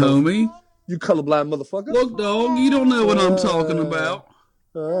me, homie. You colorblind motherfucker. Look, dog, you don't know what I'm talking about.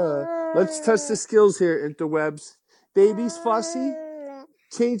 Let's test the skills here, interwebs. Baby's fussy.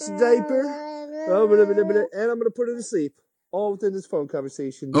 Change the diaper. And I'm going to put her to sleep. All within this phone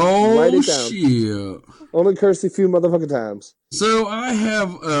conversation. Write it down. Shit. Only cursed a few motherfucking times. So I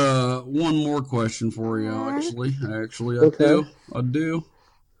have one more question for you, actually. I do.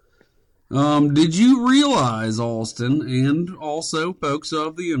 Did you realize, Austin, and also folks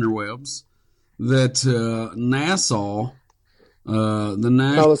of the interwebs, that NASA, the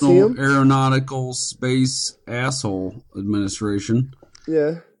National Coliseum? Aeronautical Space Asshole Administration,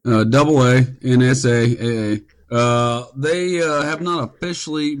 Yeah. AA, NSA, AA, they have not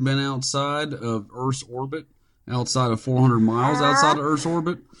officially been outside of Earth's orbit, outside of 400 miles outside of Earth's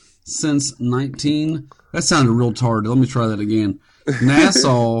orbit, since that sounded real tarded. Let me try that again.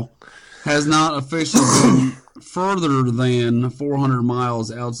 NASA has not officially been further than 400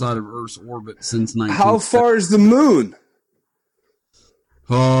 miles outside of Earth's orbit since 19. How far is the moon?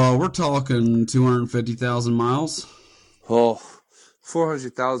 We're talking 250,000 miles. Oh,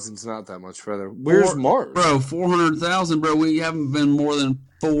 400,000 is not that much further. Where's Mars? Bro, 400,000, bro. We haven't been more than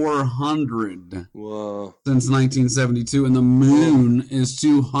 400 Whoa. since 1972, and the moon is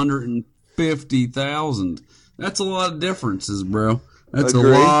 250,000. That's a lot of differences, bro. That's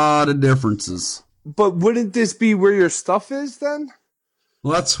Agree. a lot of differences. But wouldn't this be where your stuff is then?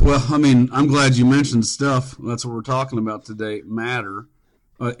 Well, I'm glad you mentioned stuff. That's what we're talking about today. Matter,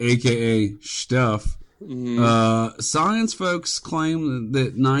 a.k.a. Schtuff. Mm-hmm. Science folks claim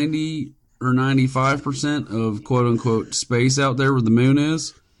that 90 or 95% of quote-unquote space out there where the moon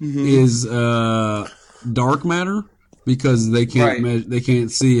is dark matter because they can't they can't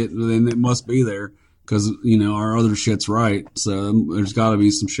see it, then it must be there because, our other shit's right. So there's got to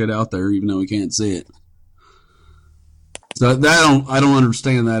be some shit out there even though we can't see it. So I don't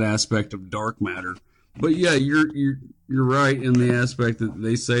understand that aspect of dark matter. But yeah, you're right in the aspect that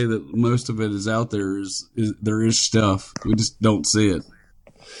they say that most of it is out there. There is stuff we just don't see it.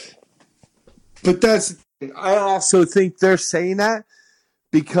 But I also think they're saying that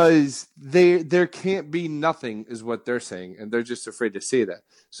because there can't be nothing is what they're saying, and they're just afraid to say that.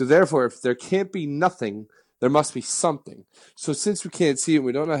 So therefore, if there can't be nothing, there must be something. So since we can't see it,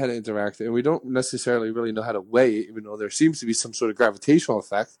 we don't know how to interact, and we don't necessarily really know how to weigh it, even though there seems to be some sort of gravitational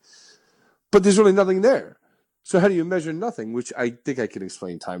effect. But there's really nothing there. So how do you measure nothing? Which I think I can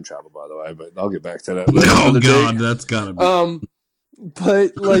explain time travel, by the way, but I'll get back to that. Oh, God, that's gotta be.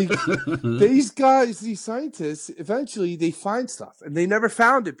 But these scientists, eventually they find stuff, and they never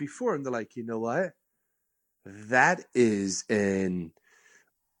found it before, and they're like, you know what? That is an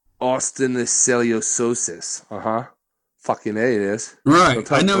austenocelliosis. Fucking A, it is.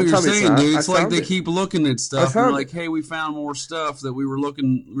 Right. I know what you're saying, dude. It's like they keep looking at stuff. And they're like, hey, we found more stuff that we were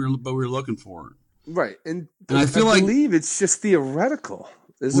looking for. Right. And I feel like believe it's just theoretical.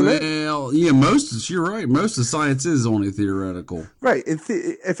 isn't it? Well, yeah, you're right. Most of science is only theoretical. Right.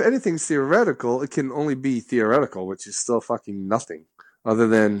 If anything's theoretical, it can only be theoretical, which is still fucking nothing other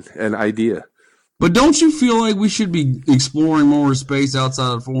than an idea. But don't you feel like we should be exploring more space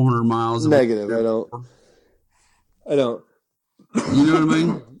outside of 400 miles? Negative. I don't. You know what I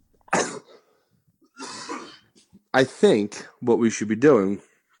mean? I think what we should be doing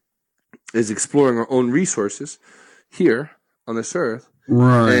is exploring our own resources here on this earth.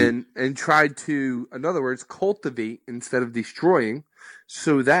 Right. And try to, in other words, cultivate instead of destroying,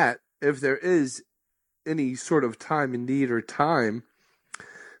 so that if there is any sort of time in need or time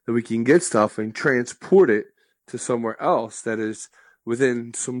that we can get stuff and transport it to somewhere else that is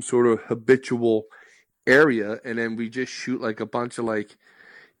within some sort of habitual area, and then we just shoot like a bunch of like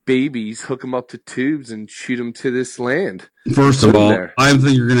babies, hook them up to tubes, and shoot them to this land. First of all, I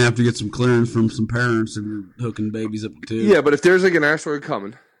think you're going to have to get some clearance from some parents if you're hooking babies up to tubes. Yeah, but if there's like an asteroid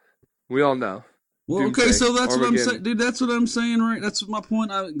coming, we all know. Well, okay, so that's what I'm saying, dude. That's what I'm saying, right? That's my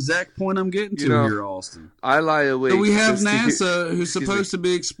point. Exact point I'm getting to here, Austin. I lie awake. So we have NASA, who's supposed to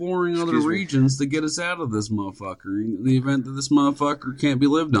be exploring other regions to get us out of this motherfucker in the event that this motherfucker can't be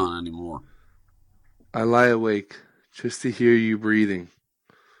lived on anymore. I lie awake just to hear you breathing.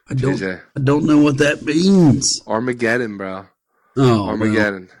 I don't know what that means. Armageddon, bro. Oh,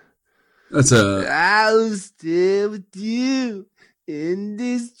 Armageddon. Well, that's I'll stay with you in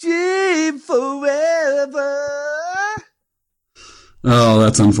this dream forever. Oh,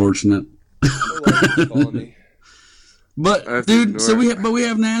 that's unfortunate. But dude, we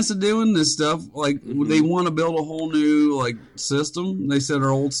have NASA doing this stuff. Like they want to build a whole new like system. They said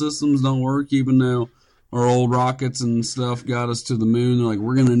our old systems don't work, even though our old rockets and stuff got us to the moon. They're like,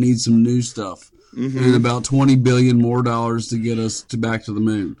 we're going to need some new stuff. And about $20 billion more to get us back to the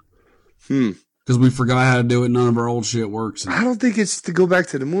moon. Because we forgot how to do it. None of our old shit works. I don't think it's to go back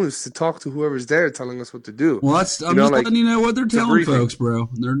to the moon. It's to talk to whoever's there telling us what to do. Well, I'm just letting you know what they're telling folks, bro.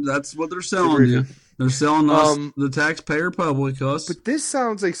 That's what they're selling you. They're selling us, the taxpayer public, us. But this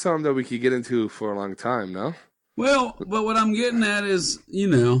sounds like something that we could get into for a long time, no? Well, but what I'm getting at is,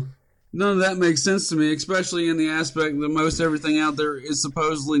 none of that makes sense to me, especially in the aspect that most everything out there is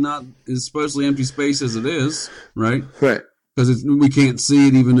supposedly empty space as it is, right? Right. Because we can't see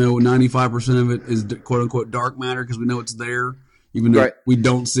it, even though 95% of it is quote unquote dark matter, because we know it's there, even though we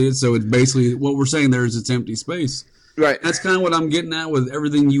don't see it. So it's basically what we're saying there is it's empty space. Right. That's kind of what I'm getting at with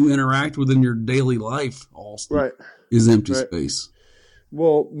everything you interact with in your daily life, Austin. Right. Is empty space.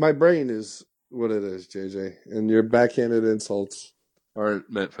 Well, my brain is what it is, JJ, and your backhanded insults aren't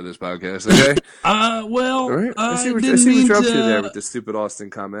meant for this podcast, okay? Well, right. I see what you're up to there with the stupid Austin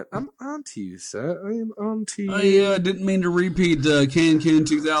comment. I'm on to you, sir. I am on to you. I didn't mean to repeat Cancun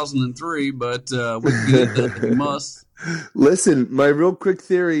 2003, but we you must. Listen, my real quick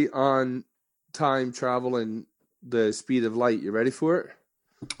theory on time travel and the speed of light. You ready for it?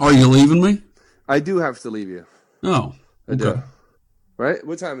 Are you leaving me? I do have to leave you. Oh, I do. Right?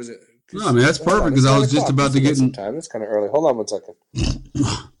 What time is it? No, I mean, that's perfect because I was just about to get in time. It's kind of early. Hold on 1 second.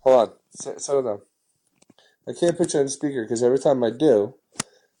 Hold on. Settle down. I can't put you on the speaker because every time I do,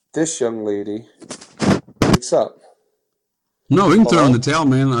 this young lady wakes up. No, we can throw in the towel,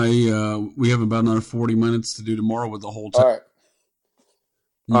 man. We have about another 40 minutes to do tomorrow with the whole time. All right.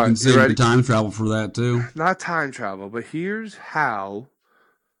 You can save the time travel for that, too. Not time travel, but here's how,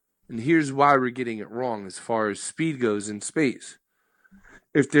 and here's why we're getting it wrong as far as speed goes in space.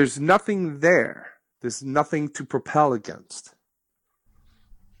 If there's nothing there, there's nothing to propel against.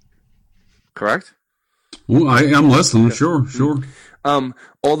 Correct? Well, I'm listening. Sure.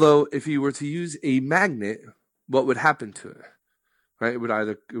 Although, if you were to use a magnet, what would happen to it? Right? It would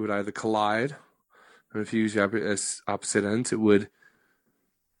either collide, or if you use the opposite ends, it would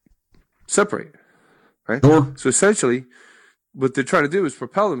separate. Right? Sure. So essentially, what they're trying to do is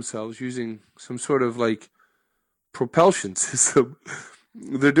propel themselves using some sort of like propulsion system.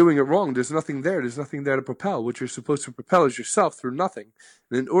 They're doing it wrong. There's nothing there. There's nothing there to propel. What you're supposed to propel is yourself through nothing.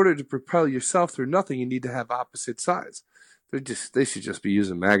 And in order to propel yourself through nothing, you need to have opposite sides. They should just be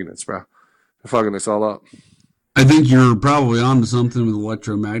using magnets, bro. They're fucking us all up. I think you're probably onto something with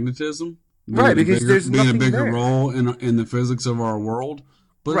electromagnetism. Right, because there's nothing being a bigger there. Role in the physics of our world.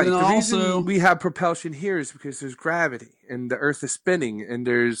 But right. then The also, reason we have propulsion here is because there's gravity, and the Earth is spinning, and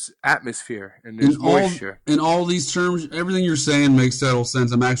there's atmosphere, and there's moisture. In all these terms, everything you're saying makes total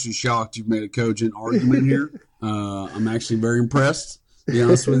sense. I'm actually shocked you've made a cogent argument here. I'm actually very impressed, to be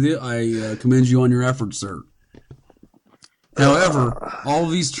honest with you. I commend you on your efforts, sir. However, all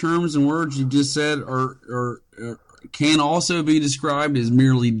these terms and words you just said can also be described as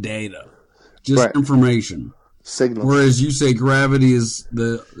merely data, just information. signal. Whereas you say gravity is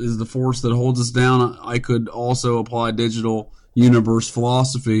the force that holds us down, I could also apply digital universe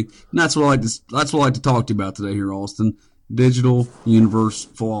philosophy, and that's what I like to talk to you about today here, Austin. Digital universe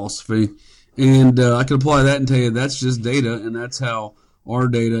philosophy, and I can apply that and tell you that's just data, and that's how our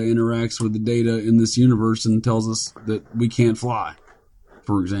data interacts with the data in this universe and tells us that we can't fly,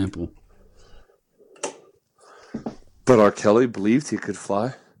 for example. But R. Kelly believed he could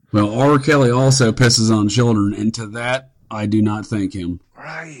fly. Well, R. Kelly also pisses on children, and to that, I do not thank him.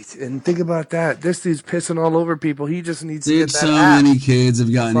 Right, and think about that. This dude's pissing all over people. He just needs to get that so app. Many kids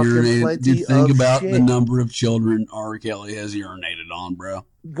have gotten Fucking urinated. Dude, think plenty of about shit. the number of children R. Kelly has urinated on, bro.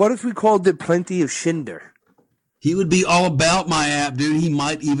 What if we called it Plenty of Shinder? He would be all about my app, dude. He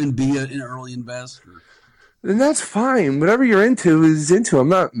might even be an early investor. Then that's fine. Whatever you're into is into. I'm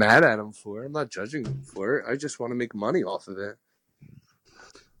not mad at him for it. I'm not judging him for it. I just want to make money off of it.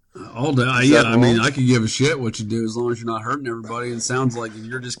 All day. Yeah, I mean, I could give a shit what you do as long as you're not hurting everybody. It sounds like if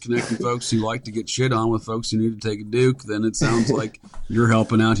you're just connecting folks who like to get shit on with folks who need to take a duke, then it sounds like you're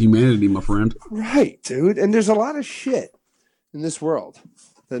helping out humanity, my friend. Right, dude. And there's a lot of shit in this world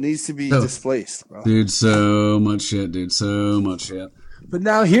that needs to be displaced, bro. Dude, so much shit, dude. So much shit. But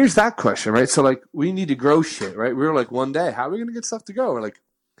now here's that question, right? So, like, we need to grow shit, right? We were like, one day, how are we going to get stuff to grow? We're like,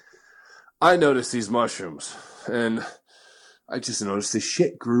 I noticed these mushrooms, and I just noticed the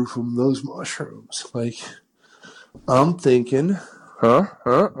shit grew from those mushrooms. Like, I'm thinking,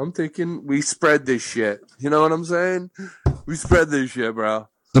 I'm thinking we spread this shit. You know what I'm saying? We spread this shit, bro.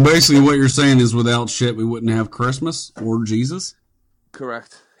 So basically what you're saying is without shit, we wouldn't have Christmas or Jesus?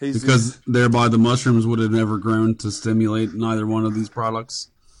 Correct. Because thereby the mushrooms would have never grown to stimulate neither one of these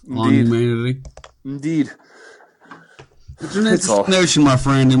products on humanity. Indeed. It's an interesting notion, my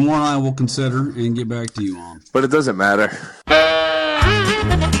friend, and one I will consider and get back to you on. But it doesn't matter.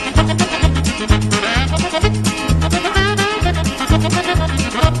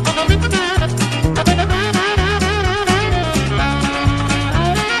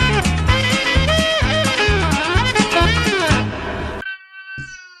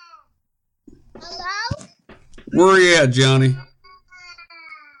 Hello? Where are you at, Johnny?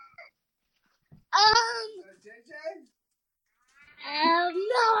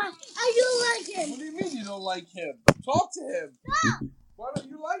 No, I don't like him. What do you mean you don't like him? Talk to him. No. Why don't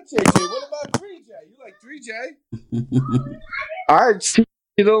you like JJ? What about 3J? You like 3J? All right,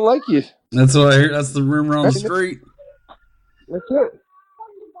 he don't like you. That's what I hear. That's the rumor on the street. That's it.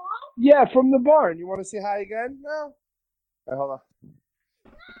 Yeah, from the barn. You want to say hi again? No. All right, hold on.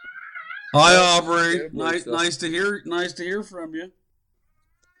 Hi, Aubrey. Nice to hear from you.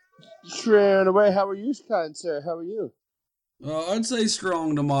 Straight away. How are you, kind sir? How are you? I'd say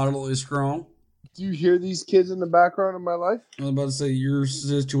strong to moderately strong. Do you hear these kids in the background of my life? I was about to say your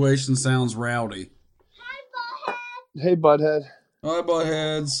situation sounds rowdy. Hi, Butthead. Hey, Butthead. Hi,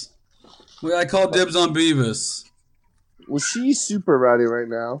 Buttheads. Well, I call dibs on Beavis. Well, she's super rowdy right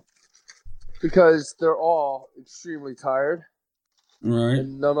now because they're all extremely tired. Right.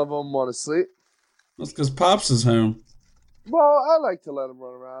 And none of them want to sleep. That's because Pops is home. Well, I like to let them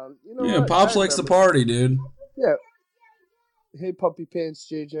run around. You know what? Pops likes to party, dude. Yeah. Hey, puppy pants,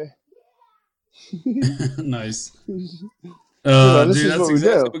 JJ. Nice. Dude, that's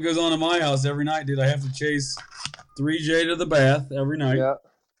exactly what goes on in my house every night, dude. I have to chase 3J to the bath every night. Yeah.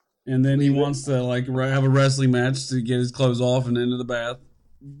 And then he wants to have a wrestling match to get his clothes off and into the bath.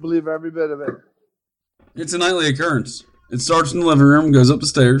 Believe every bit of it. It's a nightly occurrence. It starts in the living room, goes up the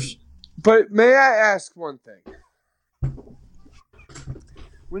stairs. But may I ask one thing?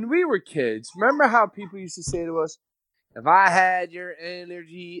 When we were kids, remember how people used to say to us, if I had your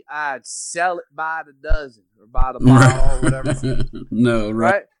energy, I'd sell it by the dozen or by the bottle or whatever. No,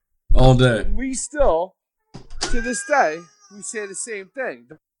 right? All day. And we still, to this day, we say the same thing.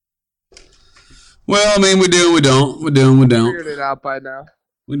 Well, I mean, we do, we don't. We do, we don't. Figured it out by now.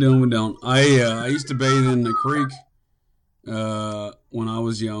 We do, we don't. I used to bathe in the creek when I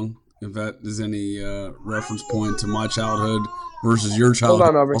was young. If that is any reference point to my childhood versus your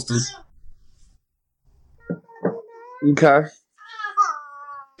childhood. Hold on, Aubrey. Okay.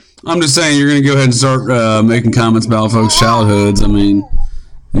 I'm just saying you're going to go ahead and start making comments about folks' childhoods. I mean,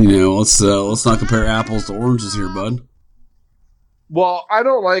 let's not compare apples to oranges here, bud. Well, I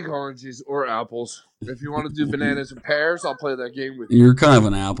don't like oranges or apples. If you want to do bananas and pears, I'll play that game with you. You're kind of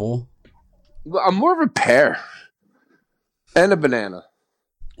an apple. Well, I'm more of a pear and a banana.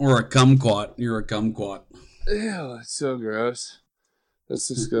 Or a kumquat. You're a kumquat. Ew, that's so gross. That's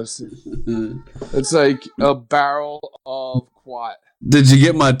disgusting. It's like a barrel of quat. Did you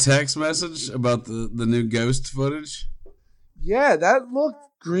get my text message about the new ghost footage? Yeah, that looked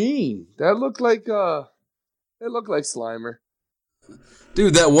green. That looked like It looked like Slimer.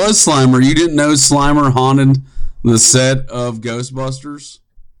 Dude, that was Slimer. You didn't know Slimer haunted the set of Ghostbusters?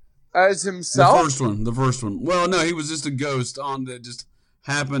 As himself? The first one. Well, no, he was just a ghost that just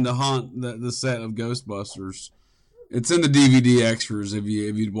happened to haunt the set of Ghostbusters. It's in the DVD extras. If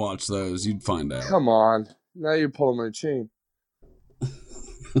you'd watch those, you'd find out. Come on. Now you're pulling my chain.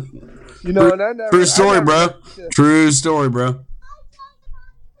 You know, and I never... True story, bro. True story, bro.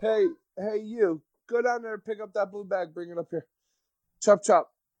 Hey, you. Go down there and pick up that blue bag. Bring it up here. Chop,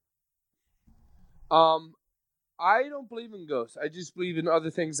 chop. I don't believe in ghosts. I just believe in other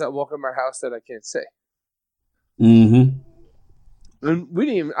things that walk in my house that I can't say. Mm-hmm.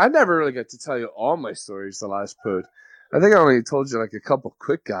 And I never really got to tell you all my stories the last pod. I think I only told you like a couple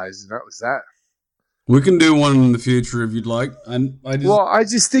quick guys, and that was that. We can do one in the future if you'd like. I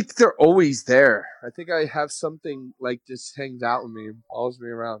just think they're always there. I think I have something like just hangs out with me and follows me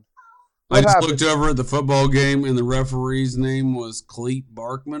around. I just looked over at the football game, and the referee's name was Cleet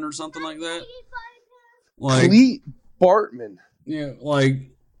Barkman or something like that. Like Cleet Bartman. Yeah, like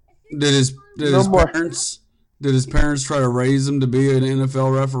did his parents try to raise him to be an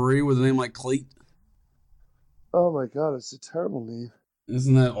NFL referee with a name like Cleet? Oh my God, it's a terrible name.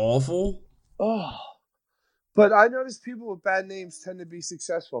 Isn't that awful? Oh, but I notice people with bad names tend to be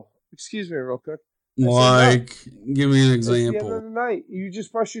successful. Excuse me, real quick. Like, give me an It's the end example. of the night. You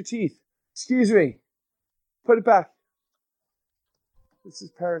just brush your teeth. Excuse me. Put it back. This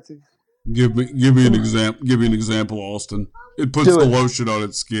is parenting. Give me an example. Give me an example, Austin. It puts the lotion on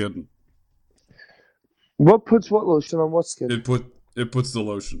its skin. What puts what lotion on what skin? It puts the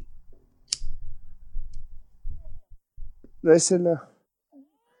lotion. Listen,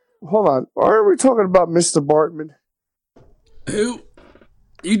 hold on. Are we talking about Mr. Bartman? Who?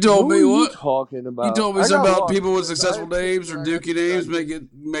 You told me what? You talking about? You told me something about people with successful names or dookie names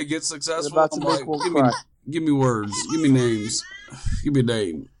may get successful. About to make one cry. Give me words. Give me names. Give me a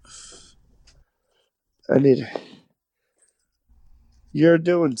name. I need it. You're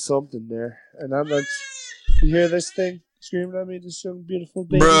doing something there, and I'm not. You hear this thing screaming at me, this young beautiful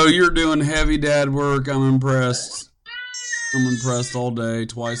baby? Bro, you're doing heavy dad work. I'm impressed. I'm impressed all day,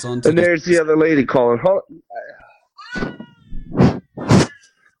 twice on Tuesday. And there's the other lady calling.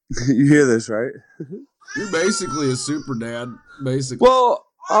 You hear this, right? You're basically a super dad, basically. Well,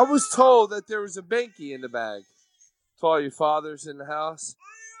 I was told that there was a binky in the bag. To all your fathers in the house,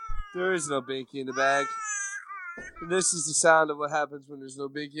 there is no binky in the bag. And this is the sound of what happens when there's no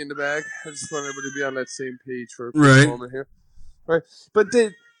binky in the bag. I just want everybody to be on that same page for a moment here. Right. But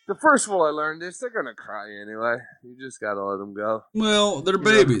the first rule I learned is they're going to cry anyway. You just got to let them go. Well, they're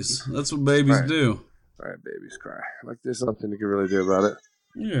babies. That's what babies do. All right, babies cry. Like there's nothing you can really do about it.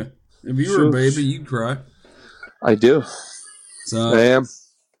 Yeah. If you were a baby, you'd cry. I do. So, I am.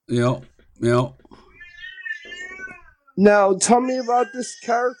 Yep. Now, tell me about this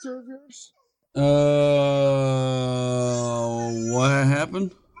character of yours. What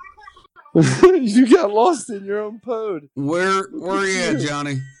happened? You got lost in your own pod. Where are you at,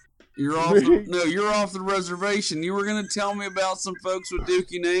 Johnny? You're off the reservation. You were going to tell me about some folks with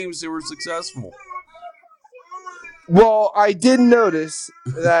dookie names who were successful. Well, I did notice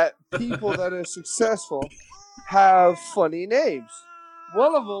that people that are successful have funny names.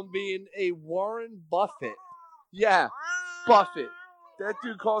 One of them being a Warren Buffett. Yeah, Buffett. That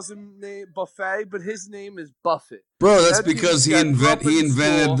dude calls him name Buffet, but his name is Buffett. Bro, that's because he invented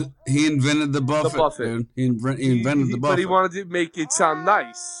the Buffett. The Buffett. Dude. He invented the Buffett. But he wanted to make it sound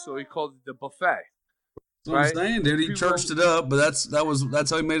nice, so he called it the Buffet. That's what I'm saying, dude. He churched it up, but that's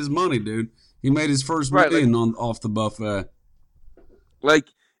how he made his money, dude. He made his first million off the buffet. Like,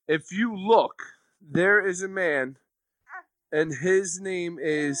 if you look, there is a man, and his name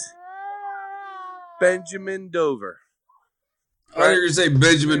is Benjamin Dover. I thought you were going to say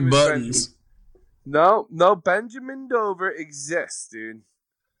Benjamin Buttons. No, Benjamin Dover exists, dude.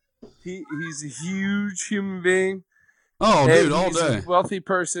 He's a huge human being. Oh, dude, all he's day. A wealthy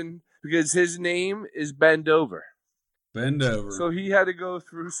person because his name is Ben Dover. Ben Dover. So he had to go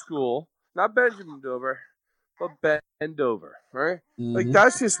through school. Not Benjamin Dover, but Ben Dover, right? Mm-hmm. Like,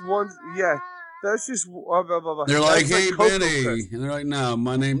 that's just one, that's just, blah, blah, blah. They're like, hey, Benny. And they're like, no,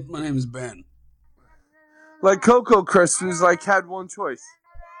 my name is Ben. Like Coco Chris, who's like, had one choice.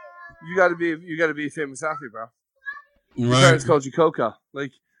 You gotta be a famous athlete, bro. Your parents called you Coco.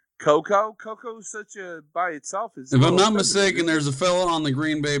 Like, Coco's such a, by itself is. If I'm not mistaken, there's a fella on the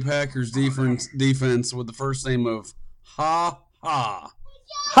Green Bay Packers defense with the first name of Ha Ha.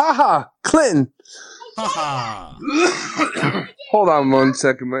 Ha ha, Clinton. Ha ha. Hold on 1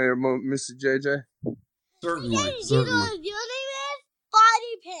 second, Mr. JJ. Certainly. Your name is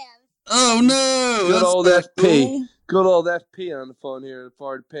Body Pants. Oh no! Good That's old not FP. cool. Good old FP on the phone here in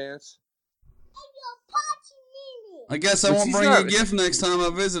Fard Pants. I guess I But won't she's bring you a nervous. gift next time I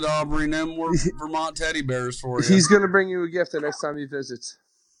visit, Aubrey. No more Vermont teddy bears for you. He's gonna bring you a gift the next time he visits.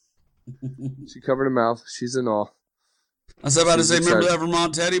 She covered her mouth. She's in awe. I was about to She's say, remember excited. that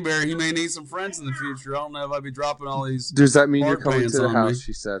Vermont teddy bear? He may need some friends in the future. I don't know if I'd be dropping all these. Does that mean you're Fart coming pants to the on house? me.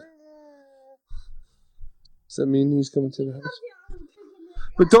 She said. Does that mean he's coming to the house?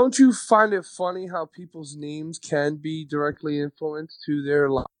 But don't you find it funny how people's names can be directly influenced to their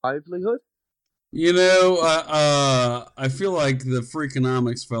livelihood? You know, I feel like the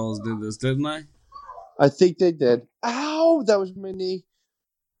Freakonomics fellas did this, didn't they? I think they did. Ow! That was my knee.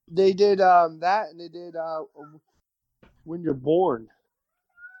 They did that, and they did When You're Born.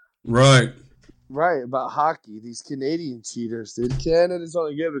 Right. Right, about hockey. These Canadian cheaters, dude. Canada's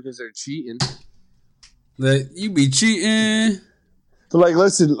only good because they're cheating. That you be cheating. They're like,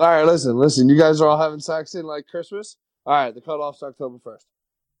 listen. You guys are all having sex in like Christmas. All right, the cutoff's October 1st.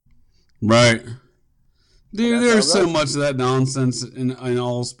 Right. Dude, That's there's how it so goes. much of that nonsense in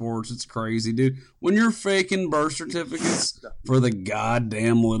all sports. It's crazy, dude. When you're faking birth certificates for the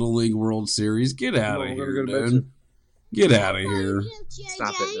goddamn Little League World Series, get out of We're here, gonna go to bed dude. soon. Get out of here.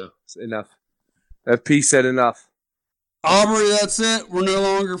 Stop it now. It's enough. FP said enough. Aubrey, that's it. We're no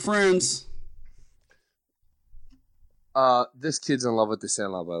longer friends. This kid's in love with the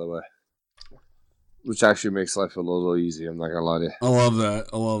Sandlot, by the way. Which actually makes life a little easy. I'm not gonna lie to you. I love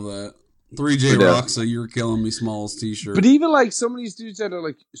that. 3J But, Roxa, You're Killing Me Smalls t-shirt. But even like some of these dudes that are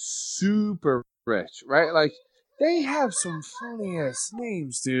like super rich, right? Like they have some funny ass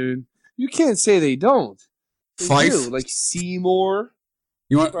names, dude. You can't say they don't. They Fife? do. Like Seymour.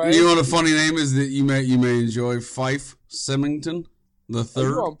 You want Right? you know what a funny name is that you may enjoy? Fife Symington the Are you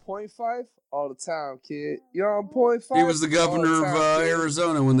third. on .5 all the time, kid? You're on .5. He was the governor all of the time, kid.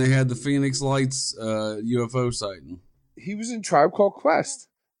 Arizona when they had the Phoenix Lights UFO sighting. He was in Tribe Called Quest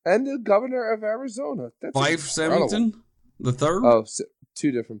and the governor of Arizona. That's Fife incredible. Symington the third. Oh,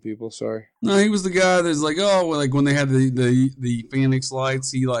 two different people. Sorry. No, he was the guy that's like, oh, well, like when they had the Phoenix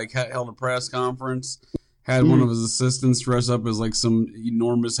Lights, he like held a press conference, had one of his assistants dress up as like some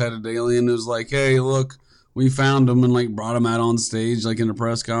enormous headed alien. It was like, hey, look, we found him, and like brought him out on stage like in a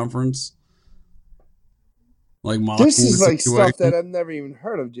press conference. Like mocking This is the like situation. stuff that I've never even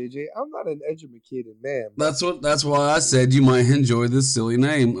heard of, JJ. I'm not an educated man. That's why I said you might enjoy this silly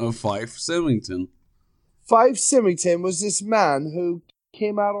name of Fife Symington. Fife Symington was this man who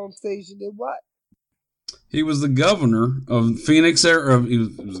came out on stage and did what? He was the governor of Phoenix. He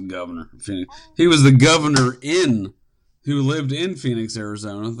was the governor of Phoenix. He was the governor who lived in Phoenix,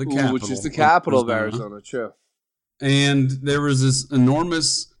 Arizona, the capital, Which is the capital of Arizona, true. And there was this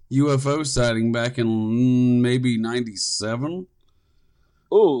enormous UFO sighting back in maybe 97.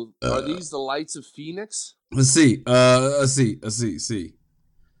 Oh, are these the lights of Phoenix? Let's see.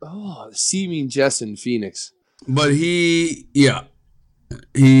 Oh, C means Jess in Phoenix. But he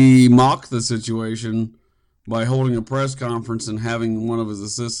mocked the situation by holding a press conference and having one of his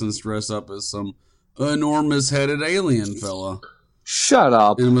assistants dress up as some enormous headed alien fella. Shut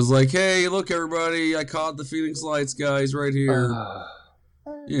up. And was like, hey, look, everybody, I caught the Phoenix Lights guys right here.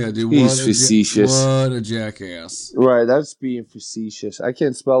 Yeah, dude. He's facetious. What a jackass. Right, that's being facetious. I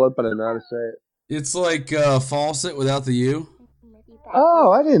can't spell it, but I know how to say it. It's like faucet without the U.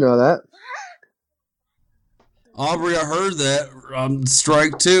 Oh, I didn't know that. Aubrey, I heard that.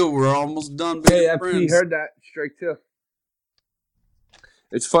 Strike two. We're almost done being Hey, friends. FP heard that. Strike two.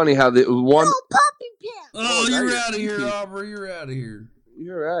 It's funny how the one... Oh, now you're you're out of here, creepy. Aubrey. You're out of here.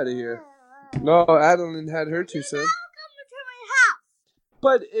 You're out of here. No, Adeline had her 2 cents.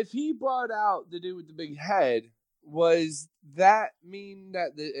 But if he brought out the dude with the big head, was that mean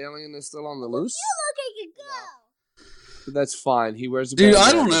that the alien is still on the loose? But that's fine. He wears a Dude, bandana,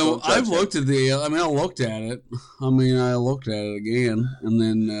 I don't know. judge I've him. looked at I looked at it. I looked at it again, and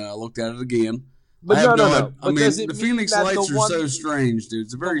then I looked at it again. But I have no. I But mean, does it the mean Phoenix that Lights the are one- so strange, dude.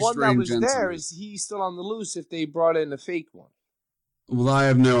 It's a very the one that strange was there, incident. is he still on the loose if they brought in a fake one? Well, I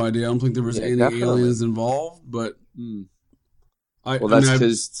have no idea. I don't think there was Yeah, any definitely. aliens involved, but Well, that's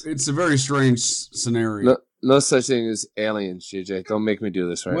because it's a very strange scenario. no such thing as aliens, JJ. Don't make me do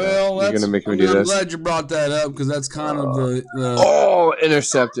this right Well, now. You're going to make me do I'm this? glad you brought that up because that's kind of the Oh,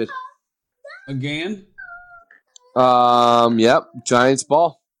 intercepted. again. Yep. Giants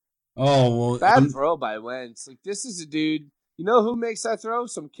ball. Oh well, Bad throw by Wentz. Like, this is a dude. You know who makes that throw?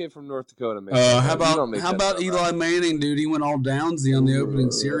 Some kid from North Dakota makes that how throw. You don't about make how that about throw, Eli Manning, dude? He went all downsy on the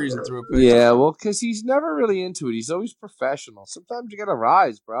opening series and threw a bro. pick. Yeah, well, because he's never really into it. He's always professional. Sometimes you got to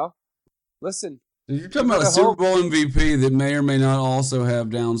rise, bro. Listen, You're talking about a Super Bowl MVP that may or may not also have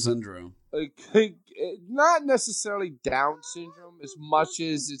Down syndrome. Not necessarily Down syndrome as much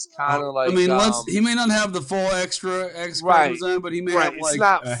as it's kind of like. I mean, he may not have the full extra X chromosome, but he may have like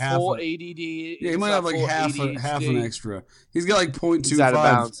a half full ADD. Yeah, he might have like half an extra. He's got like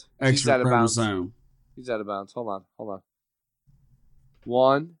 0.25 extra chromosome. He's out of bounds. Hold on.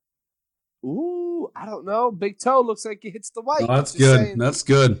 One. Ooh, I don't know. Big toe looks like it hits the white. Oh, that's good. Saying. That's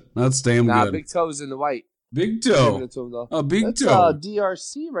good. That's damn good. Nah, big toe's in the white. Big toe. Big toe.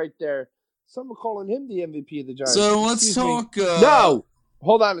 DRC right there. Some are calling him the MVP of the Giants. So let's talk. No,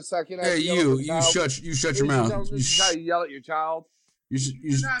 hold on a second. Hey, you shut your mouth. You yell at your child. You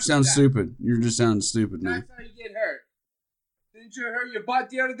sound stupid. You're just sounding stupid now. That's how you get hurt. Didn't you hurt your butt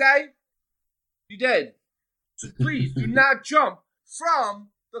the other day? You did. So please do not jump from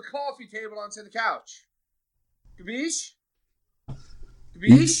the coffee table onto the couch. Kabish?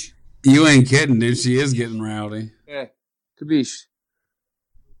 You ain't kidding, dude. She is getting rowdy. Yeah. Kabish.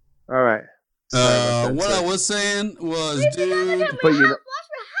 All right. What I was saying was, dude. But you know,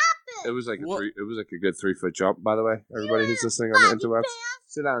 it was like a good 3 foot jump. By the way, everybody who's listening on the interwebs,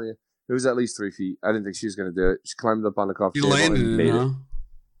 sit down here. It was at least 3 feet. I didn't think she was gonna do it. She climbed up on the coffee table and made it.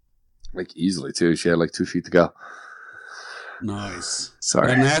 Like easily too. She had like 2 feet to go. Nice. Sorry,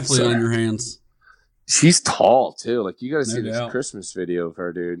 got an athlete on your hands. She's tall too. Like you got to see this Christmas video of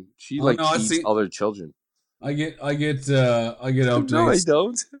her, dude. She eats other children. I get updates. No, I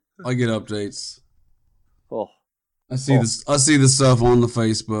don't. I get updates. Oh, I see this. I see the stuff on the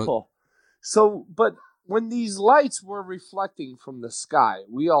Facebook. Oh. So, but when these lights were reflecting from the sky,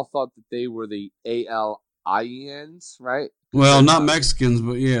 we all thought that they were the aliens, right? Well, not Mexicans,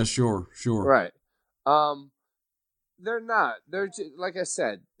 but yeah, sure. Right. They're not. They're just, like I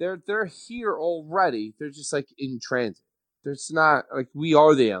said. They're here already. They're just like in transit. It's not like we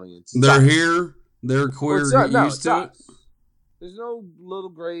are the aliens. They're here. They're queer. Used to it. There's no little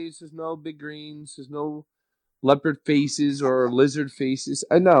grays. There's no big greens. There's no leopard faces or lizard faces.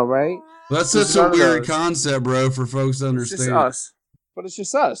 I know, right? That's such a weird concept, bro, for folks to understand. It's just us. But it's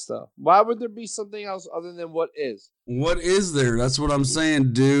just us, though. Why would there be something else other than what is? What is there? That's what I'm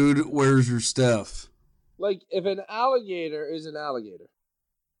saying, dude. Where's your stuff? Like, if an alligator is an alligator.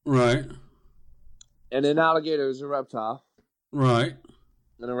 Right. And an alligator is a reptile. Right.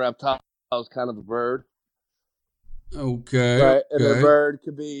 And a reptile is kind of a bird. Okay. Right. And a bird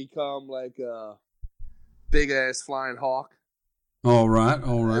could become like a big-ass flying hawk. All right.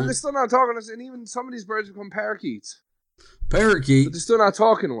 And they're still not talking to us. And even some of these birds become parakeets. Parakeet? But they're still not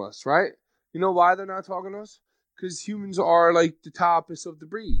talking to us, right? You know why they're not talking to us? Because humans are like the toppest of the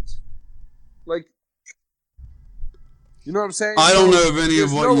breeds. Like, you know what I'm saying? I don't know if any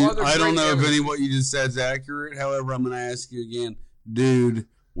of what what you just said is accurate. However, I'm going to ask you again, dude,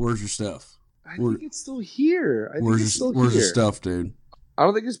 where's your stuff? I think it's still here. Where's your stuff, dude? I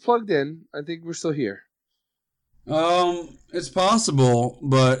don't think it's plugged in. I think we're still here. It's possible,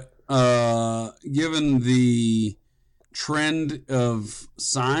 but given the trend of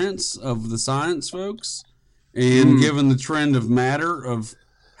science, of the science folks, and given the trend of matter, of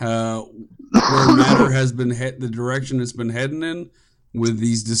where matter has been the direction it's been heading in with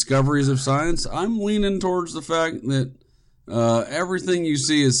these discoveries of science, I'm leaning towards the fact that everything you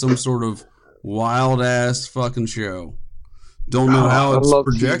see is some sort of wild ass fucking show. Don't know how it's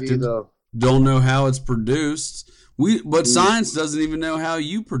projected. TV, don't know how it's produced. But science doesn't even know how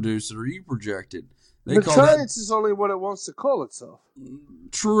you produce it or you project it. But science is only what it wants to call itself.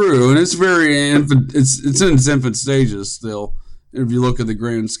 True, and it's very it's in its infant stages still. If you look at the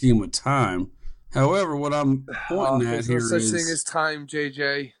grand scheme of time. However, what I'm pointing at here is there's no such thing as time,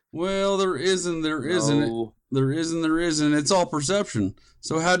 JJ. Well, there isn't. It's all perception.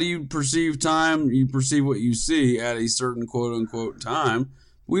 So how do you perceive time? You perceive what you see at a certain quote-unquote time.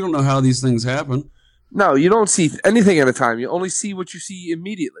 We don't know how these things happen. No, you don't see anything at a time. You only see what you see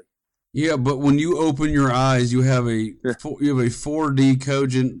immediately. Yeah, but when you open your eyes, you have a 4D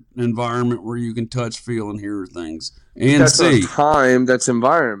cogent environment where you can touch, feel, and hear things and that's see. That's not time. That's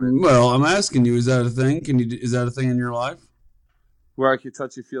environment. Well, I'm asking you: is that a thing? Is that a thing in your life? Where I can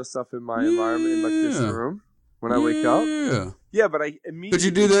touch and feel stuff in my environment, in my kitchen room when I wake up? Yeah, but I immediately... Could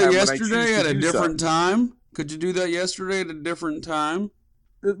you do that yesterday at a different time? Could you do that yesterday at a different time?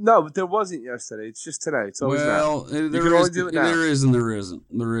 No, but there wasn't yesterday. It's just today. It's always now. You can only do it now. There is and there isn't.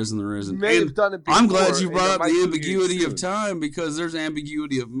 There is and there isn't. You may have done it before. I'm glad you brought up the ambiguity of time because there's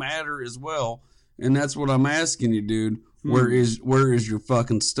ambiguity of matter as well. And that's what I'm asking you, dude. Where is your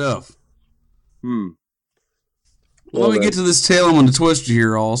fucking stuff? Let me get to this tail. I'm going to twist you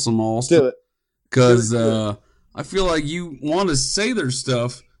here, Austin. Do it. Because I feel like you want to say there's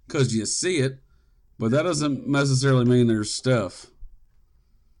stuff because you see it. but that doesn't necessarily mean there's stuff.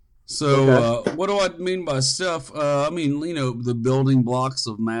 So, what do I mean by stuff? I mean, the building blocks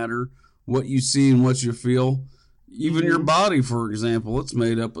of matter, what you see and what you feel. Even your body, for example, it's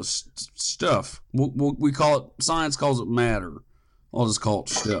made up of stuff. We call it, science calls it matter. I'll just call it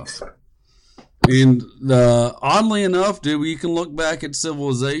stuff. And oddly enough, dude, you can look back at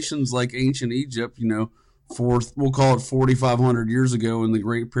civilizations like ancient Egypt, we'll call it 4,500 years ago when the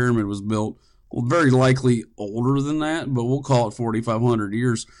Great Pyramid was built. Well, very likely older than that, but we'll call it 4,500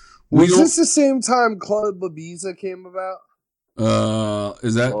 years. Was this the same time Club Ibiza came about?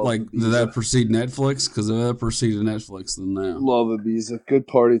 Is that did that precede Netflix? Because if that preceded Netflix, then now. Love Ibiza. Good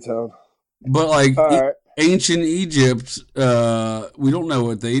party town. But ancient Egypt, we don't know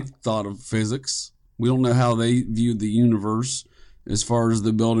what they thought of physics. We don't know how they viewed the universe as far as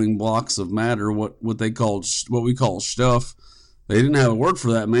the building blocks of matter, what we call Schtuff. They didn't have a word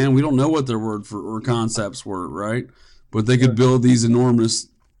for that, man. We don't know what their word for or concepts were, right? But they could build these enormous,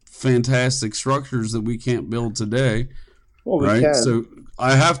 fantastic structures that we can't build today. Well, right? Can. So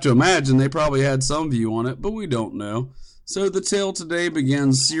I have to imagine they probably had some view on it, but we don't know. So the tale today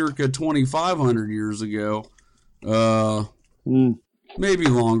begins circa 2,500 years ago. Maybe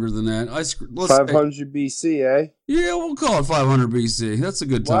longer than that. 500 BC, eh? Yeah, we'll call it 500 BC. That's a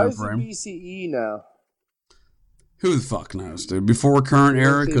good time frame. Why is it BCE now? Who the fuck knows, dude? Before current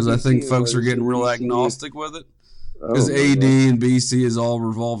era, because I think folks are getting real agnostic with it. Because AD and BC is all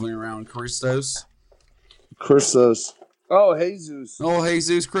revolving around Christos. Oh, Jesus. Oh,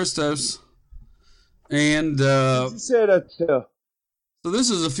 Jesus Christos. And Did you say that too? So this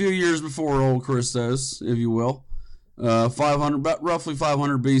is a few years before old Christos, if you will. Roughly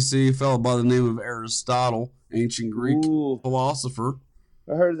 500 BC, a fellow by the name of Aristotle, ancient Greek philosopher.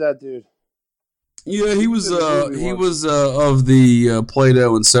 I heard that dude. Yeah, he was of the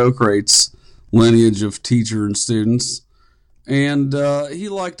Plato and Socrates lineage of teacher and students, and he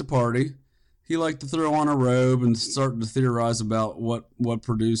liked to party. He liked to throw on a robe and start to theorize about what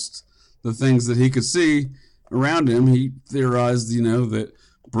produced the things that he could see around him. He theorized, that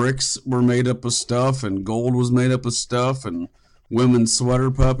bricks were made up of stuff and gold was made up of stuff and women's sweater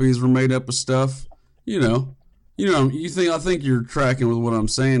puppies were made up of stuff. I think you're tracking with what I'm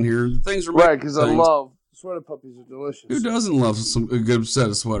saying here. Things are right, because I love sweater puppies are delicious. Who doesn't love a good set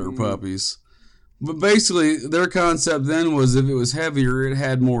of sweater puppies? But basically, their concept then was if it was heavier, it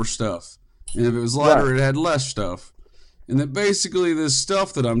had more stuff. And if it was lighter, It had less stuff. And that basically this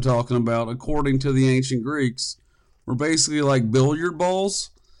stuff that I'm talking about, according to the ancient Greeks, were basically like billiard balls.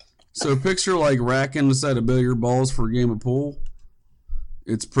 So picture like racking a set of billiard balls for a game of pool.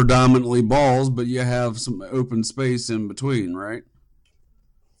 It's predominantly balls, but you have some open space in between, right?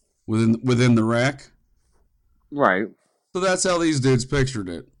 Within the rack. Right. So that's how these dudes pictured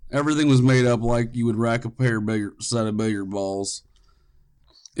it. Everything was made up like you would rack a set of billiard balls.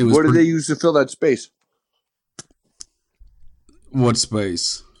 What did they use to fill that space? What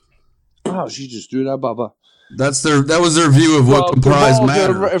space? Oh, she just threw that, Baba. That was their view of what comprised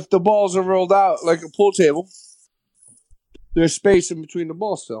matter. If the balls are rolled out like a pool table, there's space in between the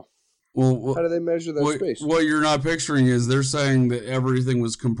balls still. Well, how do they measure that space? What you're not picturing is they're saying that everything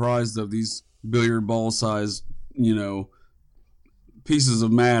was comprised of these billiard ball sized, pieces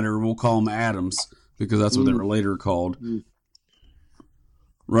of matter. We'll call them atoms because that's what they were later called.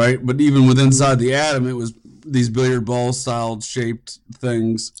 Right? But even inside the atom, it was these billiard ball styled shaped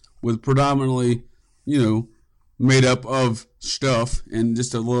things with predominantly, made up of stuff and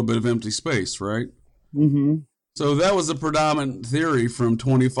just a little bit of empty space, right? Mm-hmm. So that was the predominant theory from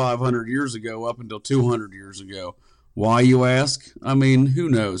 2,500 years ago up until 200 years ago. Why, you ask? I mean, who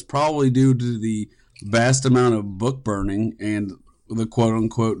knows? Probably due to the vast amount of book burning and the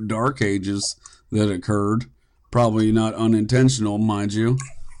quote-unquote dark ages that occurred. Probably not unintentional, mind you.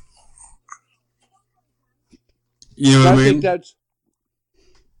 You know what I mean?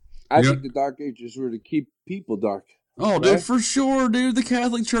 I think the dark ages were to keep people dark. Oh, right? Dude, for sure, dude. The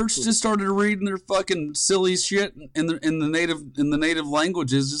Catholic Church just started reading their fucking silly shit in the native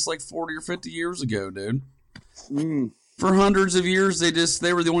languages just like 40 or 50 years ago, dude. For hundreds of years,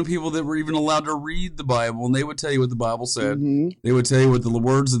 they were the only people that were even allowed to read the Bible, and they would tell you what the Bible said. Mm-hmm. They would tell you what the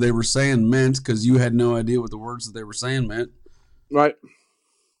words that they were saying meant, because you had no idea what the words that they were saying meant. Right.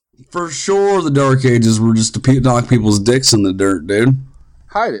 For sure, the Dark Ages were just to knock people's dicks in the dirt, dude.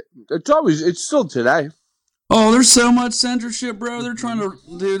 Hide it. It's still today. Oh, there's so much censorship, bro. They're trying to,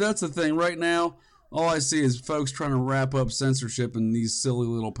 dude, that's the thing. Right now, all I see is folks trying to wrap up censorship in these silly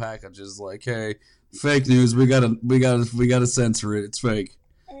little packages like, hey, fake news, we gotta censor it. It's fake.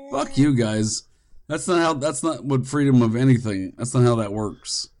 Fuck you guys. That's not what freedom of anything. That's not how that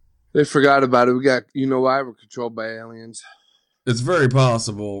works. They forgot about it. We got, you know why? We're controlled by aliens. It's very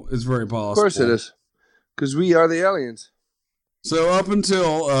possible. It's very possible. Of course it is. Because we are the aliens. So up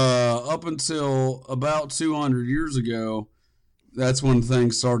until about 200 years ago, that's when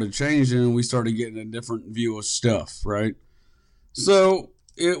things started changing and we started getting a different view of stuff, right? So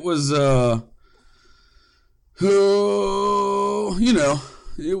it was,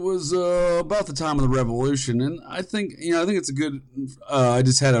 it was about the time of the revolution, and I think it's a good. I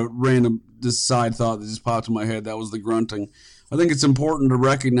just had a random side thought that just popped in my head. That was the grunting. I think it's important to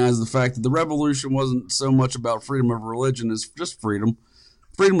recognize the fact that the revolution wasn't so much about freedom of religion as just freedom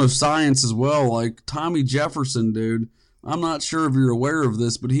of science as well. Like Tommy Jefferson, dude. I'm not sure if you're aware of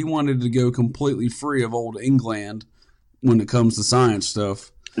this, but he wanted to go completely free of old England when it comes to science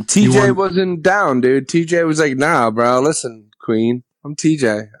stuff. TJ wasn't down, dude. TJ was like, nah, bro, listen, Queen. I'm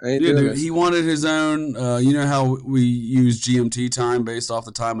TJ. I ain't doing this. He wanted his own, you know how we use GMT time based off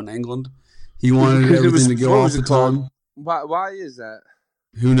the time in England? He wanted everything to go off the time. Why is that?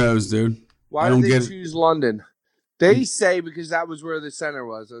 Who knows, dude? Why did they choose London? They say because that was where the center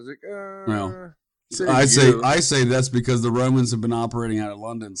was. I was like, well, I say that's because the Romans have been operating out of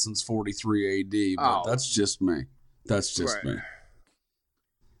London since 43 AD, but that's just me. That's just me.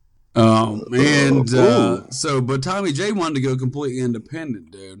 But Tommy J wanted to go completely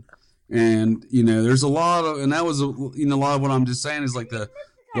independent, dude. And, there's a lot of, and that was, a lot of what I'm just saying is like the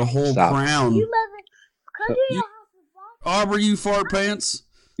whole crown. Aubrey, you fart pants?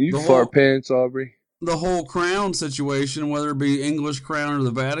 Fart pants, Aubrey. The whole crown situation, whether it be English crown or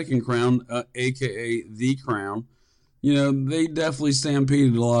the Vatican crown, a.k.a. the crown, they definitely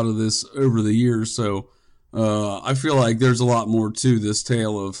stampeded a lot of this over the years. So I feel like there's a lot more to this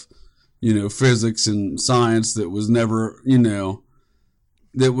tale of, physics and science that was never,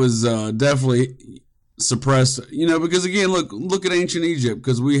 that was definitely suppressed, because again, look at ancient Egypt,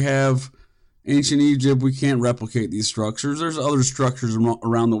 because we have ancient Egypt, we can't replicate these structures. There's other structures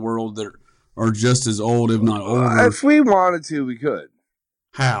around the world that are just as old, if not older. If we wanted to, we could.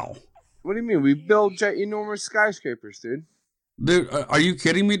 How? What do you mean? We build enormous skyscrapers, dude. Dude, are you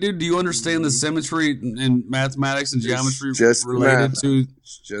kidding me, dude? Do you understand the symmetry and mathematics and geometry just related math. to?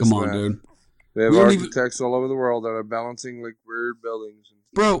 Just Come on, math. dude. We have architects all over the world that are balancing like weird buildings.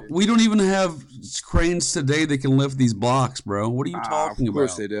 Bro, we don't even have cranes today that can lift these blocks, bro. What are you talking about? Of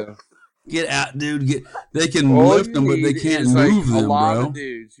course they do. Get out, dude. They can lift them, but they can't move them, a lot bro. of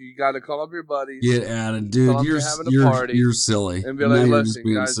dudes. You got to call up your buddies. Get out of, dude. You're silly. And be like, now listen,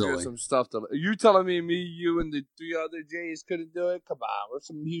 guys, there's some stuff to. You telling me, you, and the 3 other J's couldn't do it? Come on, we're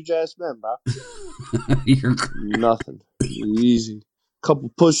some huge ass men, bro. You're nothing. Easy.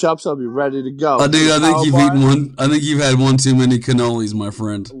 Couple push-ups, I'll be ready to go. Dude, I think you've eaten one. I think you've had one too many cannolis, my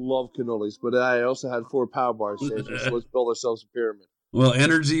friend. I love cannolis, but I also had 4 power bar stations. So let's build ourselves a pyramid. Well,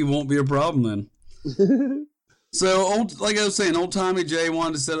 energy won't be a problem then. So, like I was saying, old Tommy J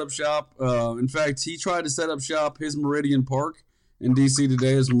wanted to set up shop. In fact, he tried to set up shop. His Meridian Park in D.C.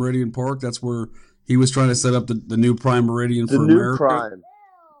 today is Meridian Park. That's where he was trying to set up the new prime meridian for America. The new prime.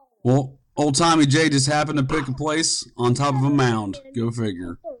 Well, old Tommy J just happened to pick a place on top of a mound. Go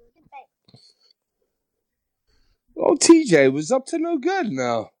figure. Oh, TJ was up to no good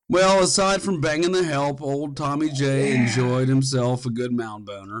now. Well, aside from banging the help, old Tommy J enjoyed himself a good mound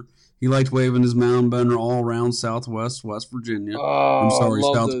boner. He liked waving his mound boner all around Southwest Virginia. Oh, I'm sorry,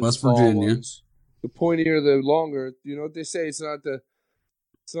 Southwest Virginia. The pointier, the longer. You know what they say? It's not the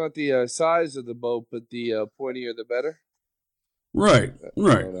size of the boat, but the pointier, the better. Right. I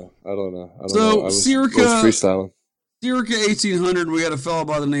don't know. So, circa 1800, we had a fellow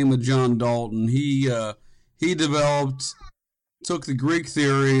by the name of John Dalton. He took the Greek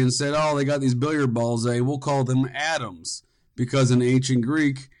theory and said, oh, they got these billiard balls, we'll call them atoms. Because in ancient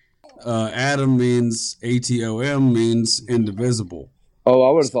Greek, atom means, A-T-O-M, means indivisible. Oh,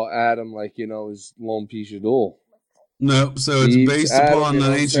 I would have thought atom, is lone piece of doll. No, so it's based upon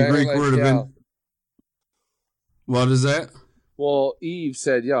the ancient Greek word of What is that? Well, Eve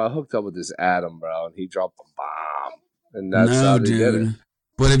said, I hooked up with this atom, bro, and he dropped a bomb. And that's how they did it.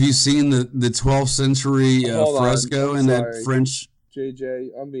 But have you seen the 12th century fresco in that French? JJ,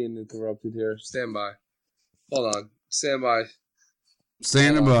 I'm being interrupted here. Stand by. Hold on. Stand by.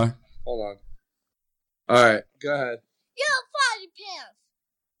 Standing by. Hold on. All right. Go ahead. You're a farty pants.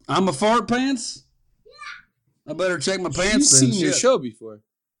 I'm a fart pants? Yeah. I better check my pants then. You've seen your show before.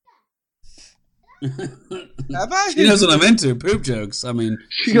 Have I? She knows what I'm into. Poop jokes. I mean,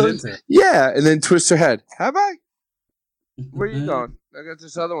 she goes, yeah, and then twists her head. Have I? Where are you going? I got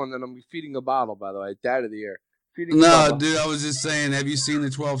this other one that I'm feeding a bottle, by the way. Dad of the year. Feeding No, Bubba. dude, I was just saying, have you seen the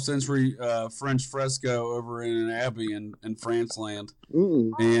 12th century French fresco over in an abbey in France land?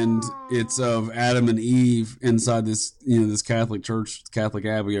 Mm-mm. And it's of Adam and Eve inside this, this Catholic church, Catholic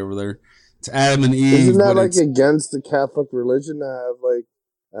abbey over there. It's Adam and Eve. Isn't that but like against the Catholic religion to have like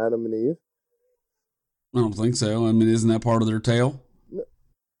Adam and Eve? I don't think so. I mean, isn't that part of their tale?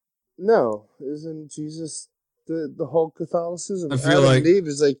 No, isn't Jesus the whole Catholicism? I feel Adam like and Eve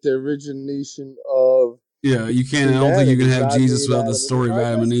is like the origination of. Yeah, you can't. I don't think you can have Jesus without the story of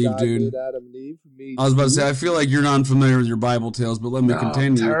Adam and Eve, dude. I was about to say, I feel like you're not familiar with your Bible tales, but let me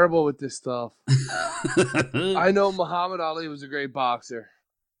continue. I'm terrible with this stuff. I know Muhammad Ali was a great boxer.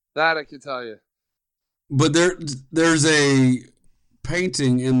 That I can tell you. But there's a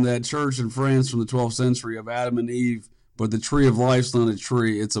painting in that church in France from the 12th century of Adam and Eve, but the tree of life's not a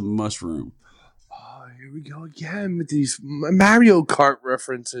tree, it's a mushroom. Oh, here we go again with these Mario Kart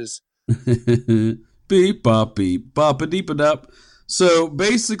references. Beep, bop, beep, bop, a deep, a dop. So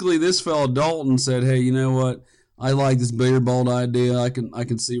basically, this fellow Dalton said, "Hey, you know what? I like this billiard ball idea. I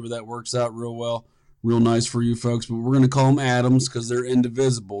can see where that works out real well, real nice for you folks. But we're going to call them atoms because they're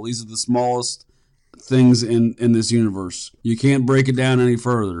indivisible. These are the smallest things in this universe. You can't break it down any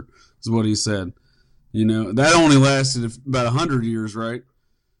further." Is what he said. That only lasted about 100 years, right?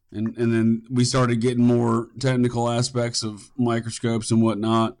 And then we started getting more technical aspects of microscopes and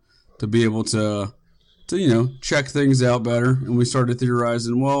whatnot to be able to check things out better. And we started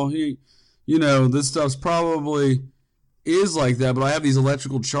theorizing, well, this stuff's probably is like that, but I have these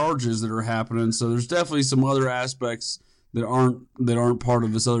electrical charges that are happening. So there's definitely some other aspects that aren't part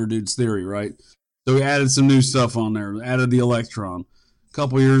of this other dude's theory, right? So we added some new stuff on there, added the electron. A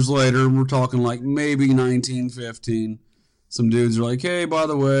couple years later, we're talking like maybe 1915. Some dudes are like, hey, by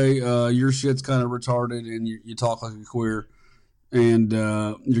the way, your shit's kind of retarded and you talk like a queer and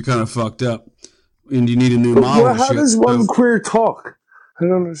you're kind of fucked up. And you need a new model. Well, how does one queer talk? I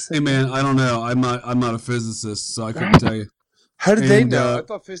don't understand. Hey man, I don't know. I'm not a physicist, so I couldn't tell you. How did they know? I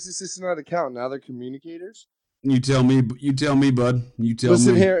thought physicists know how to count. Now they're communicators. You tell me, bud. You tell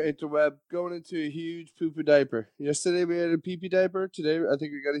Listen me. here, interweb. Going into a huge poo-poo diaper. Yesterday we had a pee-pee diaper. Today I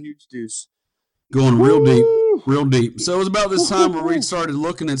think we got a huge deuce. Going real deep. So it was about this time where we started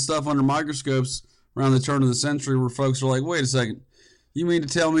looking at stuff under microscopes around the turn of the century, where folks were like, "Wait a second. You mean to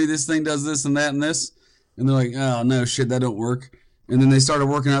tell me this thing does this and that and this?" And they're like, "Oh, no, shit, that don't work." And then they started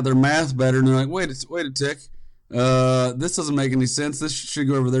working out their math better, and they're like, wait a tick. This doesn't make any sense. This should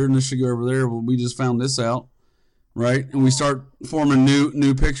go over there, and this should go over there. Well, we just found this out, right? And we start forming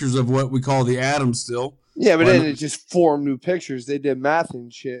new pictures of what we call the atom still. Yeah, but then it just formed new pictures. They did math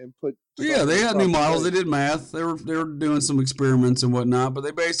and shit and put... Yeah, they had new models. They did math. They were doing some experiments and whatnot,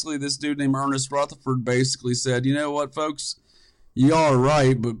 but this dude named Ernest Rutherford basically said, you know what, folks? Y'all are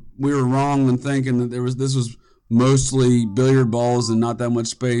right, but we were wrong in thinking that this was mostly billiard balls and not that much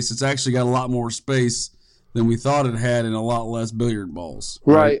space. It's actually got a lot more space than we thought it had and a lot less billiard balls.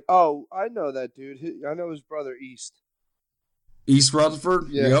 Right. Oh, I know that dude. I know his brother East. East Rutherford?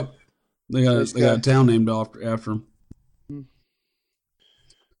 Yeah. Yep. They got a town named after him.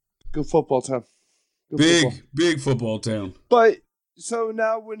 Good football town. Big football town. But... So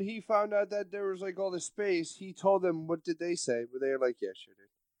now when he found out that there was like all this space, he told them, what did they say? Were they like, yeah, sure,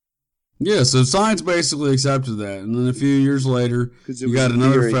 dude. Yeah, so science basically accepted that. And then a few years later, you got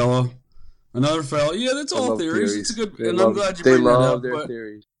another fella. Yeah, that's all theories. It's a good, I'm glad you bring that up. Their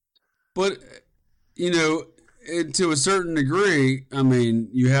theories. But, to a certain degree, I mean,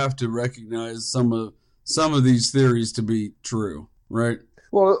 you have to recognize some of these theories to be true, right?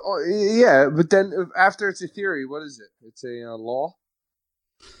 Well, yeah, but then after it's a theory, what is it? It's a law?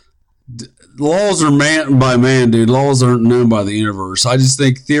 Laws are man by man, dude. Laws aren't known by the universe. I just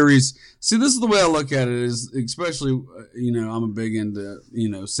think theories. See, this is the way I look at it. Is especially, I'm a big into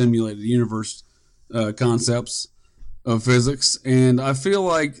simulated universe concepts of physics, and I feel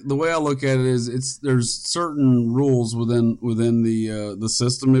like the way I look at it is there's certain rules within the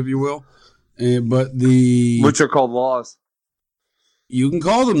system, if you will, which are called laws. You can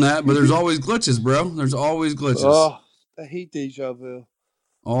call them that, but there's always glitches, bro. There's always glitches. Oh, I hate deja vu.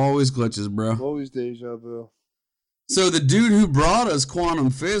 Always glitches, bro. Always deja vu. So the dude who brought us quantum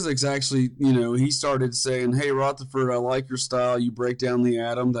physics actually, he started saying, hey, Rutherford, I like your style. You break down the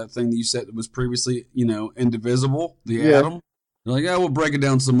atom, that thing that you said was previously, indivisible, the atom. They're like, yeah, we'll break it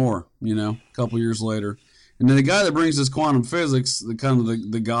down some more, a couple years later. And then the guy that brings us quantum physics,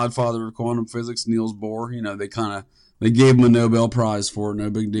 the godfather of quantum physics, Niels Bohr, they gave him a Nobel Prize for it, no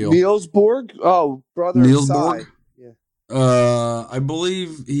big deal. Niels Bohr? Oh, brother Niels of Bohr? I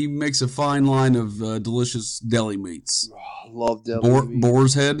believe he makes a fine line of delicious deli meats. Oh, love deli meats.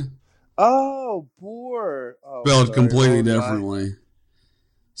 Boar's head? Oh, Bohr. Oh, Spelled sorry, completely wrong guy. differently.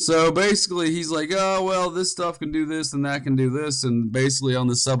 So basically, he's like, oh, well, this stuff can do this and that can do this. And basically, on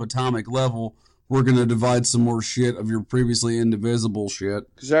the subatomic level, we're going to divide some more shit of your previously indivisible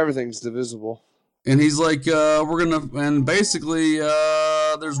shit. Because everything's divisible. And he's like, we're going to, and basically,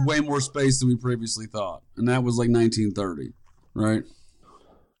 there's way more space than we previously thought. And that was like 1930, right?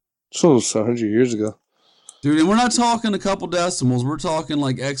 So almost 100 years ago. Dude, and we're not talking a couple decimals. We're talking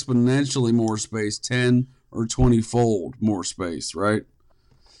like exponentially more space, 10 or 20-fold more space, right?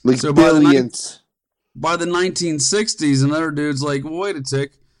 Like so billions. By the 1960s, another dude's like, well, wait a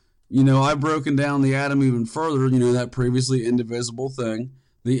tick. You know, I've broken down the atom even further. You know, that previously indivisible thing,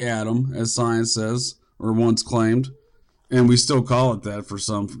 the atom, as science says, or once claimed. And we still call it that for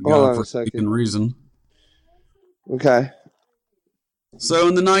some godforsaken reason. Okay. So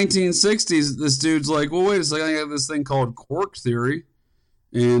in the 1960s, this dude's like, well, wait a second. I have this thing called quark theory.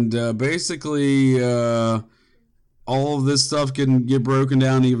 And basically, all of this stuff can get broken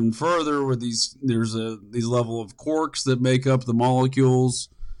down even further with these level of quarks that make up the molecules.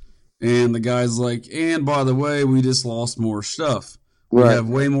 And the guy's like, and by the way, we just lost more stuff. We have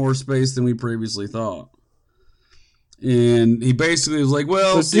way more space than we previously thought. And he basically was like,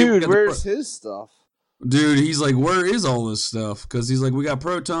 well, dude, where's his stuff? Dude, he's like, where is all this stuff? Because he's like, we got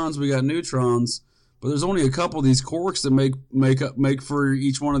protons, we got neutrons, but there's only a couple of these quarks that make for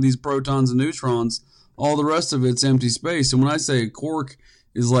each one of these protons and neutrons. All the rest of it's empty space. And when I say a quark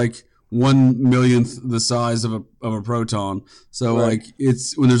is like 1/millionth the size of a proton, so like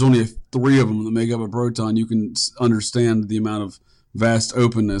it's when there's only 3 of them that make up a proton, you can understand the amount of vast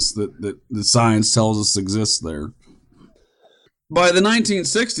openness that the science tells us exists there. By the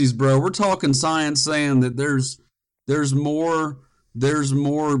 1960s, bro, we're talking science saying that there's more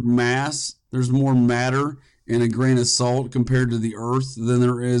mass, there's more matter in a grain of salt compared to the Earth than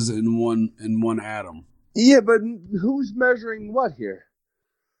there is in one atom. Yeah, but who's measuring what here?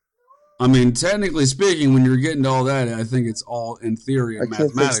 I mean, technically speaking, when you're getting to all that, I think it's all in theory and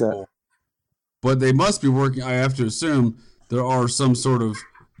mathematical. But they must be working. I have to assume there are some sort of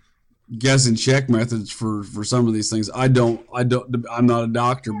guess and check methods for some of these things. I'm not a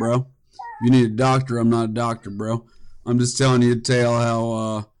doctor, bro. If you need a doctor, I'm not a doctor, bro. I'm just telling you a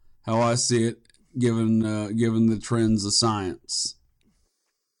tale how I see it, given the trends of science.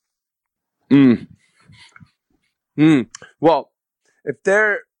 Well, if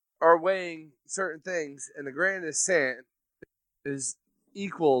there are weighing certain things, and the grain of sand is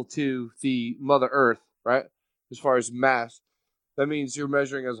equal to the Mother Earth, right? As far as mass, that means you're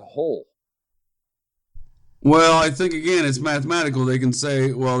measuring as a whole. Well, I think, again, it's mathematical. They can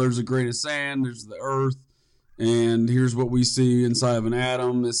say, well, there's a grain of sand, there's the Earth, and here's what we see inside of an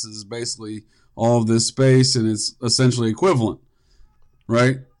atom. This is basically all of this space, and it's essentially equivalent,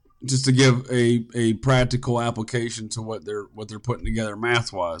 right? Just to give a practical application to what they're putting together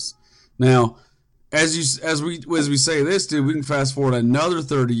math-wise. Now, as we say this, dude, we can fast forward another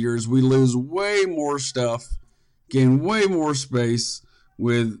 30 years. We lose way more stuff, gain way more space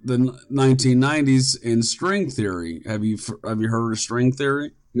with the 1990s in string theory. Have you heard of string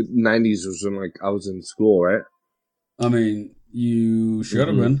theory? The 90s was when I was in school, right? I mean, you should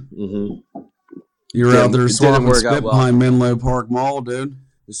have been. Mm-hmm. You were out there swapping spit behind Menlo Park Mall, dude.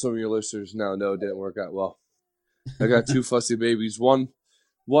 Some of your listeners now know it didn't work out well. I got 2 fussy babies. One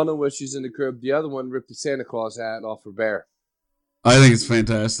of which is in the crib. The other one ripped the Santa Claus hat off her bear. I think it's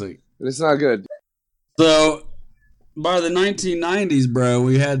fantastic. And it's not good. So, by the 1990s, bro,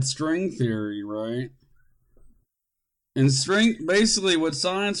 we had string theory, right? And basically what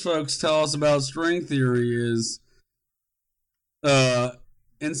science folks tell us about string theory is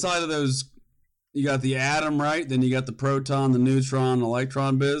inside of those, you got the atom, right? Then you got the proton, the neutron,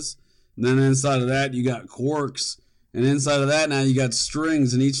 electron biz. And then inside of that, you got quarks. And inside of that, now you got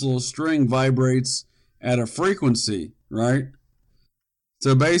strings, and each little string vibrates at a frequency, right?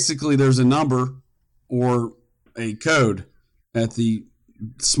 So basically, there's a number or a code at the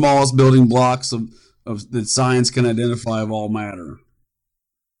smallest building blocks of that science can identify of all matter.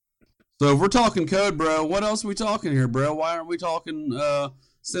 So if we're talking code, bro, what else are we talking here, bro? Why aren't we talking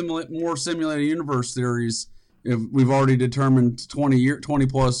more simulated universe theories? If we've already determined 20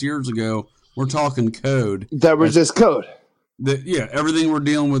 plus years ago, we're talking code. That was just code. Everything we're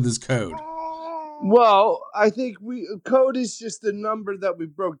dealing with is code. Well, I think code is just the number that we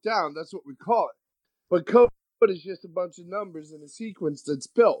broke down. That's what we call it. But code is just a bunch of numbers in a sequence that's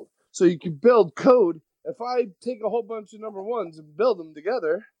built. So you can build code. If I take a whole bunch of number ones and build them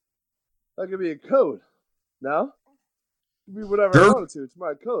together, that could be a code. No? It could be whatever I want it to. It's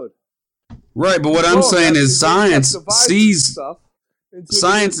my code. Right, but what I'm saying is science sees stuff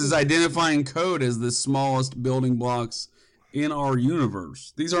Science is identifying code as the smallest building blocks in our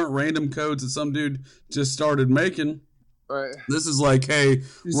universe. These aren't random codes that some dude just started making. Right. This is like, hey,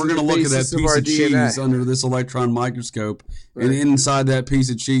 we're going to look at that piece of cheese under this electron microscope, and inside that piece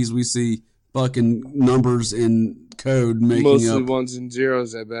of cheese, we see fucking numbers in code making mostly up ones and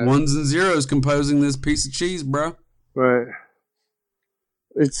zeros. I bet ones and zeros composing this piece of cheese, bro. Right.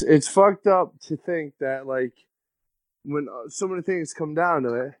 It's fucked up to think that like when so many things come down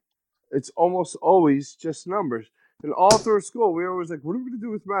to it, it's almost always just numbers. And all through school, we were always like, what are we going to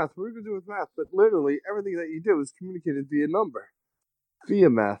do with math? What are we going to do with math? But literally, everything that you do is communicated via number. Via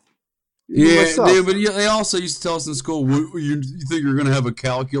math. Yeah, dude, but they also used to tell us in school, you think you're going to have a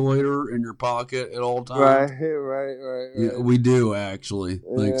calculator in your pocket at all times? Right. Yeah, we do, actually.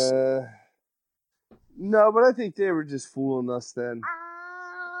 No, but I think they were just fooling us then.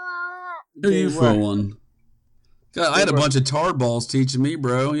 Who are you fooling? God, I had a bunch of tar balls teaching me,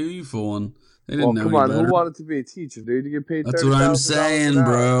 bro. Who are you fooling? They didn't know come on, better. Who wanted to be a teacher, dude? You get paid $30,000. That's what I'm saying,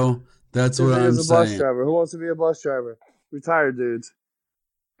 bro. That's what I'm saying. Bus driver. Who wants to be a bus driver? Retired dudes.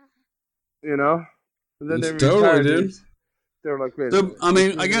 You know? And then they totally, dude. They're like, man. So, I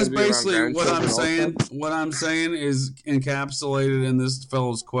mean, I guess basically what I'm saying is encapsulated in this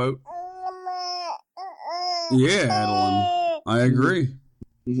fellow's quote. Yeah, Adeline. I agree.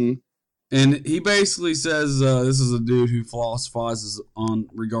 Mm-hmm. And he basically says this is a dude who philosophizes on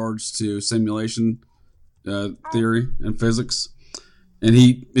regards to simulation theory and physics. And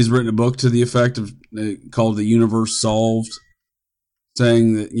he has written a book to the effect of called The Universe Solved,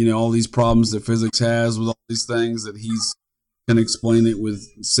 saying that, you know, all these problems that physics has with all these things, that he's can explain it with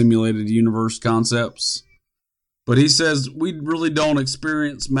simulated universe concepts. But he says we really don't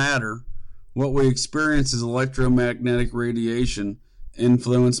experience matter. What we experience is electromagnetic radiation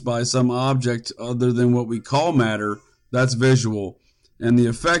influenced by some object other than what we call matter. That's visual. And the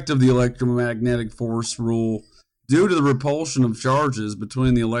effect of the electromagnetic force rule due to the repulsion of charges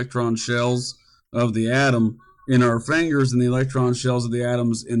between the electron shells of the atom in our fingers and the electron shells of the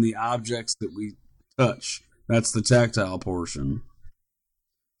atoms in the objects that we touch. That's the tactile portion.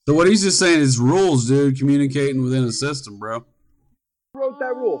 So what he's just saying is rules, dude, communicating within a system, bro. Who wrote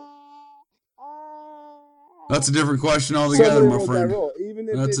that rule? That's a different question altogether, my friend. Even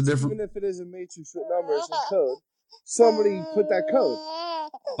if it is a matrix with numbers and code, somebody put that code.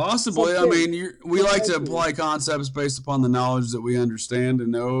 Possibly. I mean, we like to apply concepts based upon the knowledge that we understand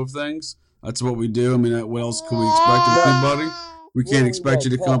and know of things. That's what we do. I mean, what else can we expect of anybody? We can't expect you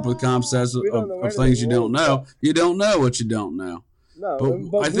to come up with concepts of things you don't know. You don't know what you don't know. No,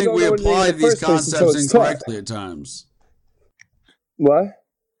 but I think we apply these concepts incorrectly at times. What?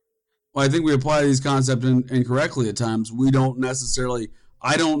 Well, I think we apply these concepts incorrectly at times. We don't necessarily.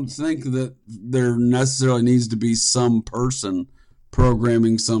 I don't think that there necessarily needs to be some person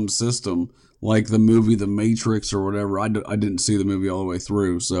programming some system like the movie The Matrix or whatever. I didn't see the movie all the way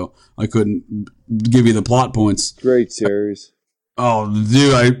through, so I couldn't give you the plot points. Great series. Oh,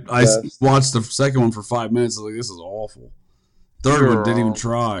 dude, I watched the second one for 5 minutes. I was like, this is awful. Third one didn't even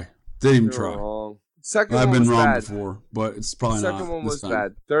try. Wrong. Second I've one been was wrong bad. before, but it's probably not. Second one was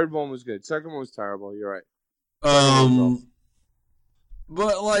bad. Third one was good. Second one was terrible. You're right.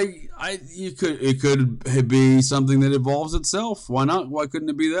 But like it could be something that evolves itself. Why not? Why couldn't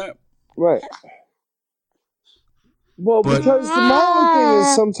it be that? Right. Well, because the modern thing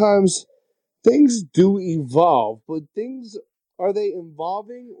is sometimes things do evolve, but are they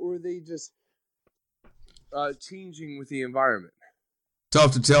evolving or are they just changing with the environment?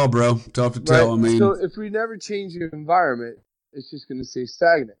 Tough to tell, bro. Tough to tell. Right. I mean, so if we never change the environment, it's just going to stay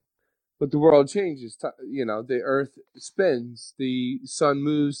stagnant. But the world changes. The Earth spins, the sun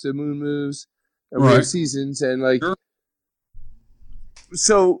moves, the moon moves, and we have seasons, and like. Sure.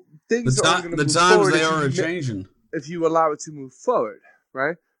 So things are going to move forward. The times they are changing. If you allow it to move forward,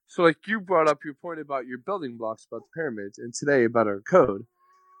 right? So, like you brought up your point about your building blocks, about the pyramids, and today about our code.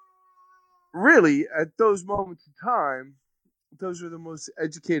 Really, at those moments in time, those are the most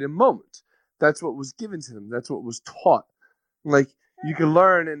educated moments. That's what was given to them. That's what was taught. Like, you can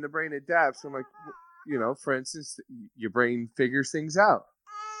learn and the brain adapts. And, like, for instance, your brain figures things out.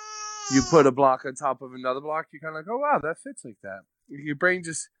 You put a block on top of another block, you're kind of like, oh, wow, that fits like that. Your brain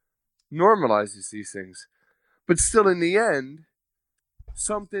just normalizes these things. But still, in the end,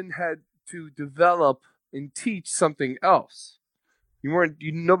 something had to develop and teach something else.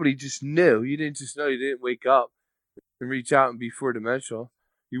 Nobody just knew. You didn't just know. You didn't wake up and reach out and be four-dimensional.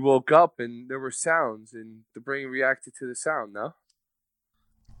 You woke up and there were sounds and the brain reacted to the sound, no?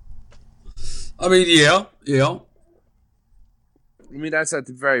 I mean, yeah. I mean, that's at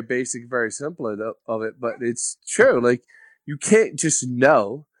the very basic, very simple of it, but it's true. Like, You can't just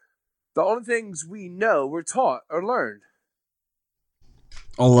know. The only things we know, we're taught or learned.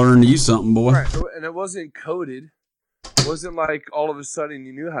 I'll learn you something, boy. Right, and it wasn't coded. It wasn't like all of a sudden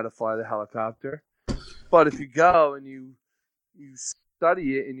you knew how to fly the helicopter. But if you go and you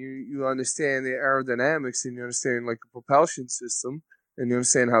study it and you understand the aerodynamics and you understand like the propulsion system and you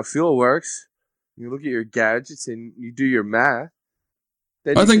understand how fuel works, you look at your gadgets and you do your math.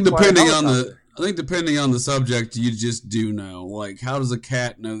 I think depending on the subject, you just do know. Like, how does a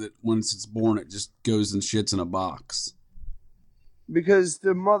cat know that once it's born, it just goes and shits in a box? Because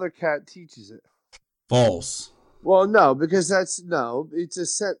the mother cat teaches it. False. Well, no, because it's a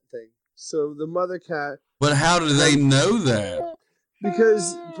scent thing. So the mother cat. But how do they know that?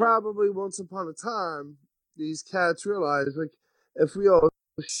 Because probably once upon a time, these cats realized, like, if we all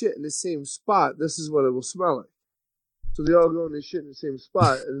shit in the same spot, this is what it will smell like. So they all go and they shit in the same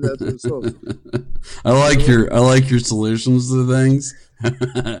spot, and that's what it smells like. I like your solutions to things.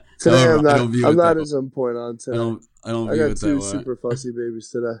 Today I'm not as on point on today. I got two super fussy babies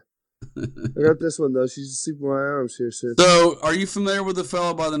today. I got this one though. She's asleep in my arms here, sir. So, are you familiar with a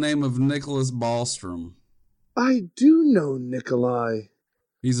fellow by the name of Nicholas Bostrom? I do know Nikolai.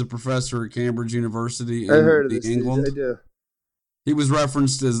 He's a professor at Cambridge University I heard of this England. I do. He was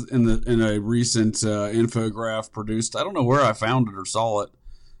referenced as in a recent infograph produced. I don't know where I found it or saw it,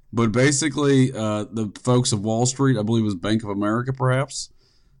 but basically the folks of Wall Street, I believe it was Bank of America, perhaps,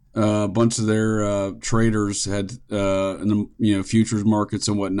 a bunch of their traders had in the futures markets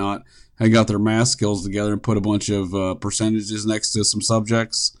and whatnot had got their math skills together and put a bunch of percentages next to some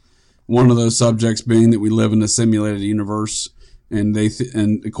subjects. One of those subjects being that we live in a simulated universe, and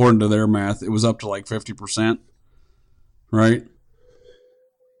and according to their math, it was up to like 50%, right?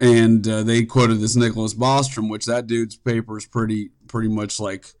 And they quoted this Nicholas Bostrom, which that dude's paper is pretty much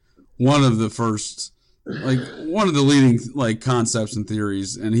like one of the first, like one of the leading like concepts and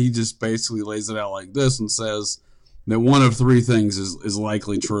theories. And he just basically lays it out like this and says that one of three things is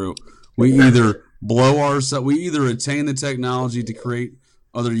likely true. We either we either attain the technology to create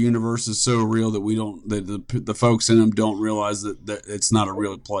other universes so real that we don't, that the folks in them don't realize that it's not a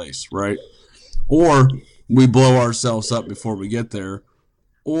real place, right? Or we blow ourselves up before we get there.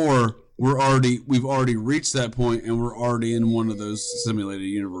 Or we've already reached that point and we're already in one of those simulated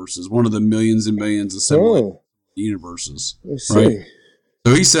universes, one of the millions and millions of simulated universes, right?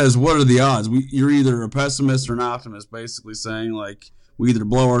 So he says, what are the odds? You're either a pessimist or an optimist, basically saying like we either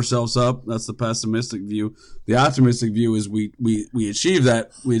blow ourselves up. That's the pessimistic view. The optimistic view is we achieve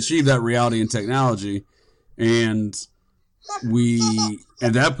that reality and technology, and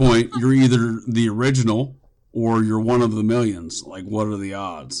at that point you're either the original or you're one of the millions. Like, what are the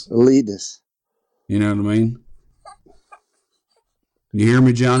odds? Elitist. You know what I mean? You hear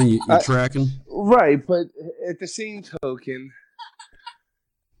me, Johnny? You tracking? Right, but at the same token,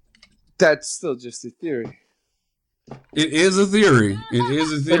 that's still just a theory. It is a theory.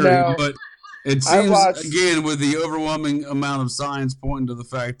 But it seems, again, with the overwhelming amount of science pointing to the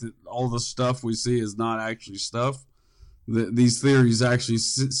fact that all the stuff we see is not actually stuff, that these theories actually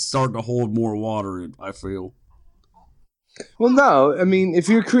start to hold more water, I feel. Well, no. I mean, if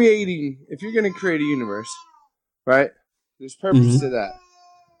you're going to create a universe, right? There's purpose to that,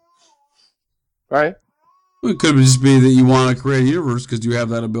 right? It could just be that you want to create a universe because you have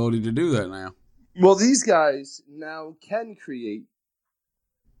that ability to do that now. Well, these guys now can create,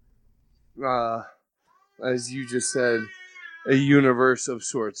 as you just said, a universe of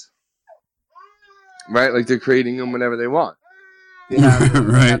sorts, right? Like they're creating them whenever they want. They have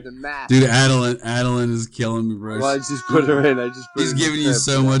the math. Dude, Adeline is killing me, bro. Well, I just put her in. He's giving you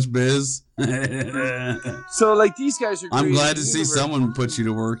so much biz. So, like, these guys are. I'm glad to see someone put you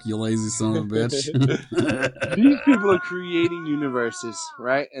to work, you lazy son of a bitch. These people are creating universes,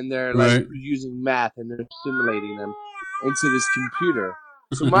 right? And they're like using math and they're simulating them into this computer.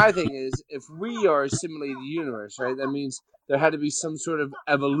 So my thing is, if we are a simulated universe, right, that means there had to be some sort of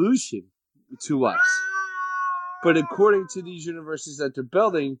evolution to us. But according to these universes that they're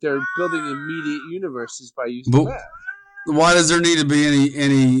building immediate universes by using math. Why does there need to be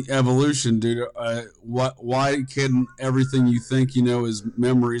any evolution, dude? Why can everything you think you know is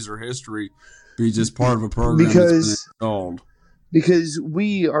memories or history be just part of a program that's been installed? Because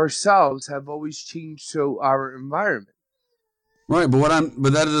we ourselves have always changed to our environment. Right, but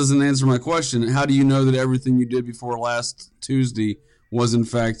that doesn't answer my question. How do you know that everything you did before last Tuesday was in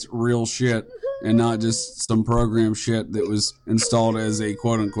fact real shit and not just some program shit that was installed as a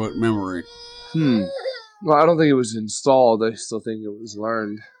quote unquote memory? Well, I don't think it was installed. I still think it was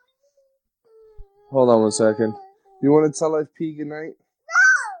learned. Hold on 1 second. You want to tell FP goodnight?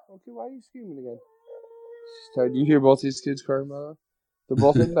 No! Okay, why are you screaming again? Do you hear both these kids crying, Mama? They're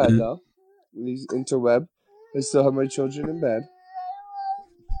both in bed, though. These interweb. They still have my children in bed.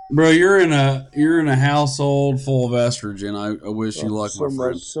 Bro, you're in a household full of estrogen. I wish you luck, my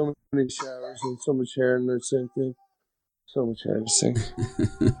friend. So many showers and so much hair in the sink thing. So much hair in the sink.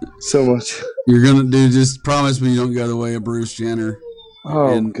 So much. You're gonna just promise me you don't go the way of Bruce Jenner.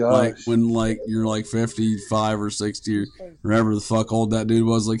 Oh gosh. When you're like 55 or 60 or whatever the fuck old that dude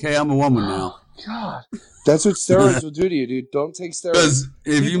was, like, hey, I'm a woman now. God. That's what steroids will do to you, dude. Don't take steroids. Because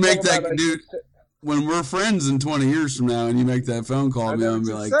if you make that dude, when we're friends in 20 years from now and you make that phone call to me, I'm going to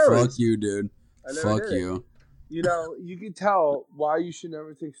be like, fuck you, dude. Fuck you. You know, you can tell why you should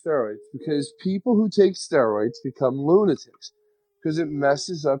never take steroids. Because people who take steroids become lunatics. Because it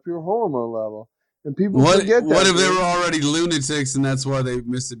messes up your hormone level. And people forget that. What if they were already lunatics and that's why they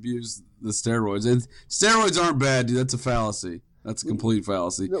misabused the steroids? Steroids aren't bad, dude. That's a fallacy. That's a complete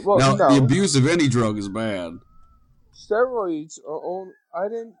fallacy. Well, the abuse of any drug is bad. Steroids are only...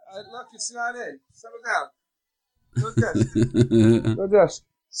 look, it's not in. Settle down. No desk. No desk.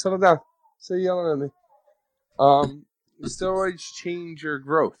 Settle down. Stay yelling at me. Steroids change your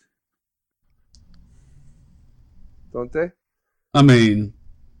growth. Don't they? I mean,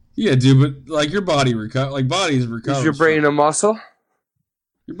 yeah, dude, but like your body bodies recover. Is your brain a muscle?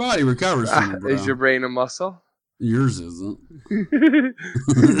 Your body recovers from it, bro. Is your brain a muscle? Yours isn't.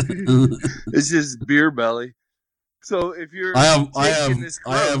 It's just beer belly. So if you're I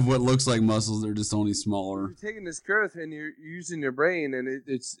have what looks like muscles, they're just only smaller. You're taking this growth and you're using your brain, and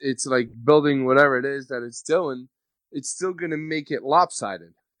it's like building whatever it is that it's doing. It's still gonna make it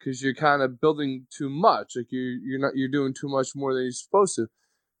lopsided because you're kind of building too much. Like you're doing too much more than you're supposed to.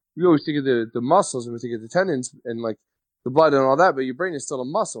 We always think of the muscles and we think of the tendons and like the blood and all that, but your brain is still a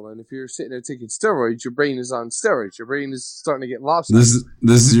muscle. And if you're sitting there taking steroids, your brain is on steroids. Your brain is starting to get lopsided.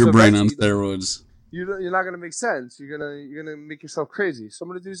 This is your brain on steroids. You're not gonna make sense. You're gonna make yourself crazy. Some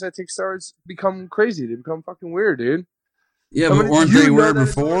of the dudes that take steroids become crazy. They become fucking weird, dude. Yeah, but weren't they weird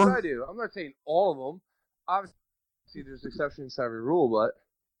before? I do. I'm not saying all of them. Obviously, there's exceptions to every rule, but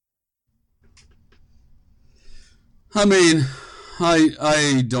I mean,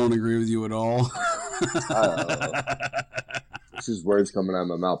 I don't agree with you at all. It's just words coming out of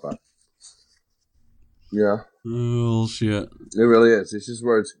my mouth, bro. Yeah. Oh shit! It really is. It's just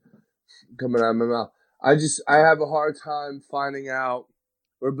words coming out of my mouth. I have a hard time finding out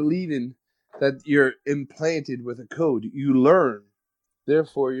or believing that you're implanted with a code. You learn,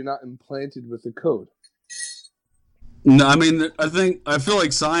 therefore you're not implanted with a code. No, I mean, I feel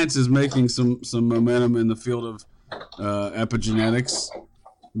like science is making some momentum in the field of epigenetics,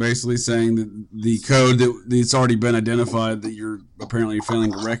 basically saying that the code that's already been identified that you're apparently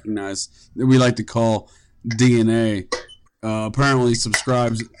failing to recognize, that we like to call DNA, apparently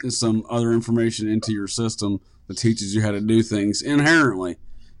subscribes some other information into your system that teaches you how to do things inherently.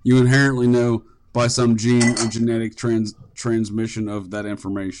 You inherently know by some gene or genetic transmission of that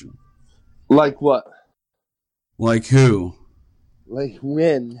information. Like what? Like who? Like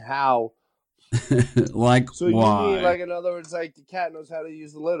when? How? Like so why? You mean, like, in other words, like the cat knows how to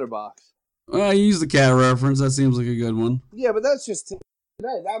use the litter box? I use the cat reference. That seems like a good one. Yeah, but that's just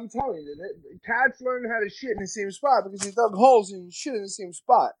today. I'm telling you, cats learn how to shit in the same spot because they dug holes and shit in the same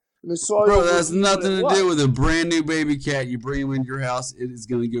spot. And the soil. Bro, that's nothing to do with a brand new baby cat. You bring him into your house, it is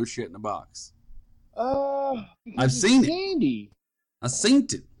going to go shit in a box. I've seen sandy. I've seen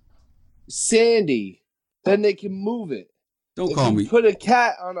it. Sandy. Then they can move it. Don't call me. Put a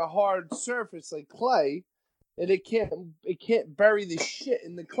cat on a hard surface like clay, and it can't bury the shit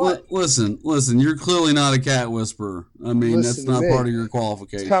in the clay. Listen. You're clearly not a cat whisperer. I mean, that's not part of your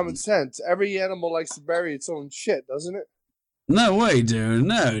qualifications. It's common sense. Every animal likes to bury its own shit, doesn't it? No way, dude.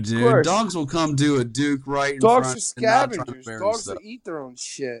 No, dude. Dogs will come do a Duke right in front. Dogs are scavengers. Dogs will eat their own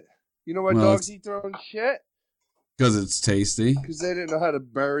shit. You know why dogs eat their own shit? Because it's tasty. Because they didn't know how to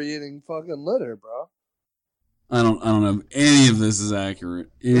bury it in fucking litter, bro. I don't know if any of this is accurate.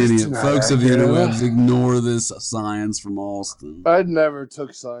 Folks of the interwebs ignore this science from Austin. I never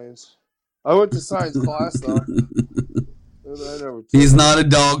took science. I went to science class though. He's not a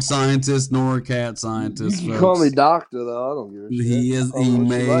dog scientist nor a cat scientist. You can call me doctor though. I don't give a shit. He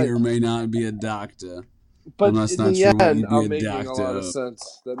may or may not be a doctor. But in the end, I'm making a lot of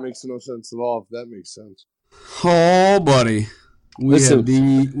sense. That makes no sense at all. If that makes sense. Oh, buddy. We have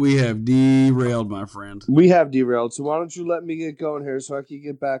derailed, my friend. We have derailed. So why don't you let me get going here so I can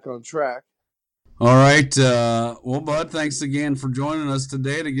get back on track? All right. Well, Bud, thanks again for joining us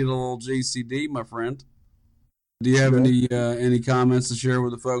today to get a little GCD, my friend. Do you have any comments to share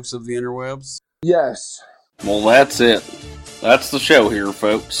with the folks of the interwebs? Yes. Well, that's it. That's the show here,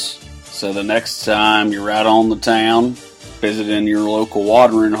 folks. So the next time you're out on the town, visiting your local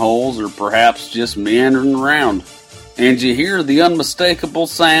watering holes, or perhaps just meandering around, and you hear the unmistakable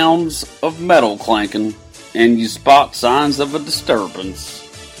sounds of metal clanking, and you spot signs of a disturbance,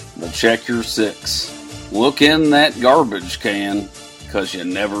 well, check your six. Look in that garbage can, 'cause you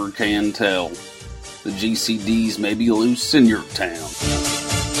never can tell. The GCDs may be loose in your town.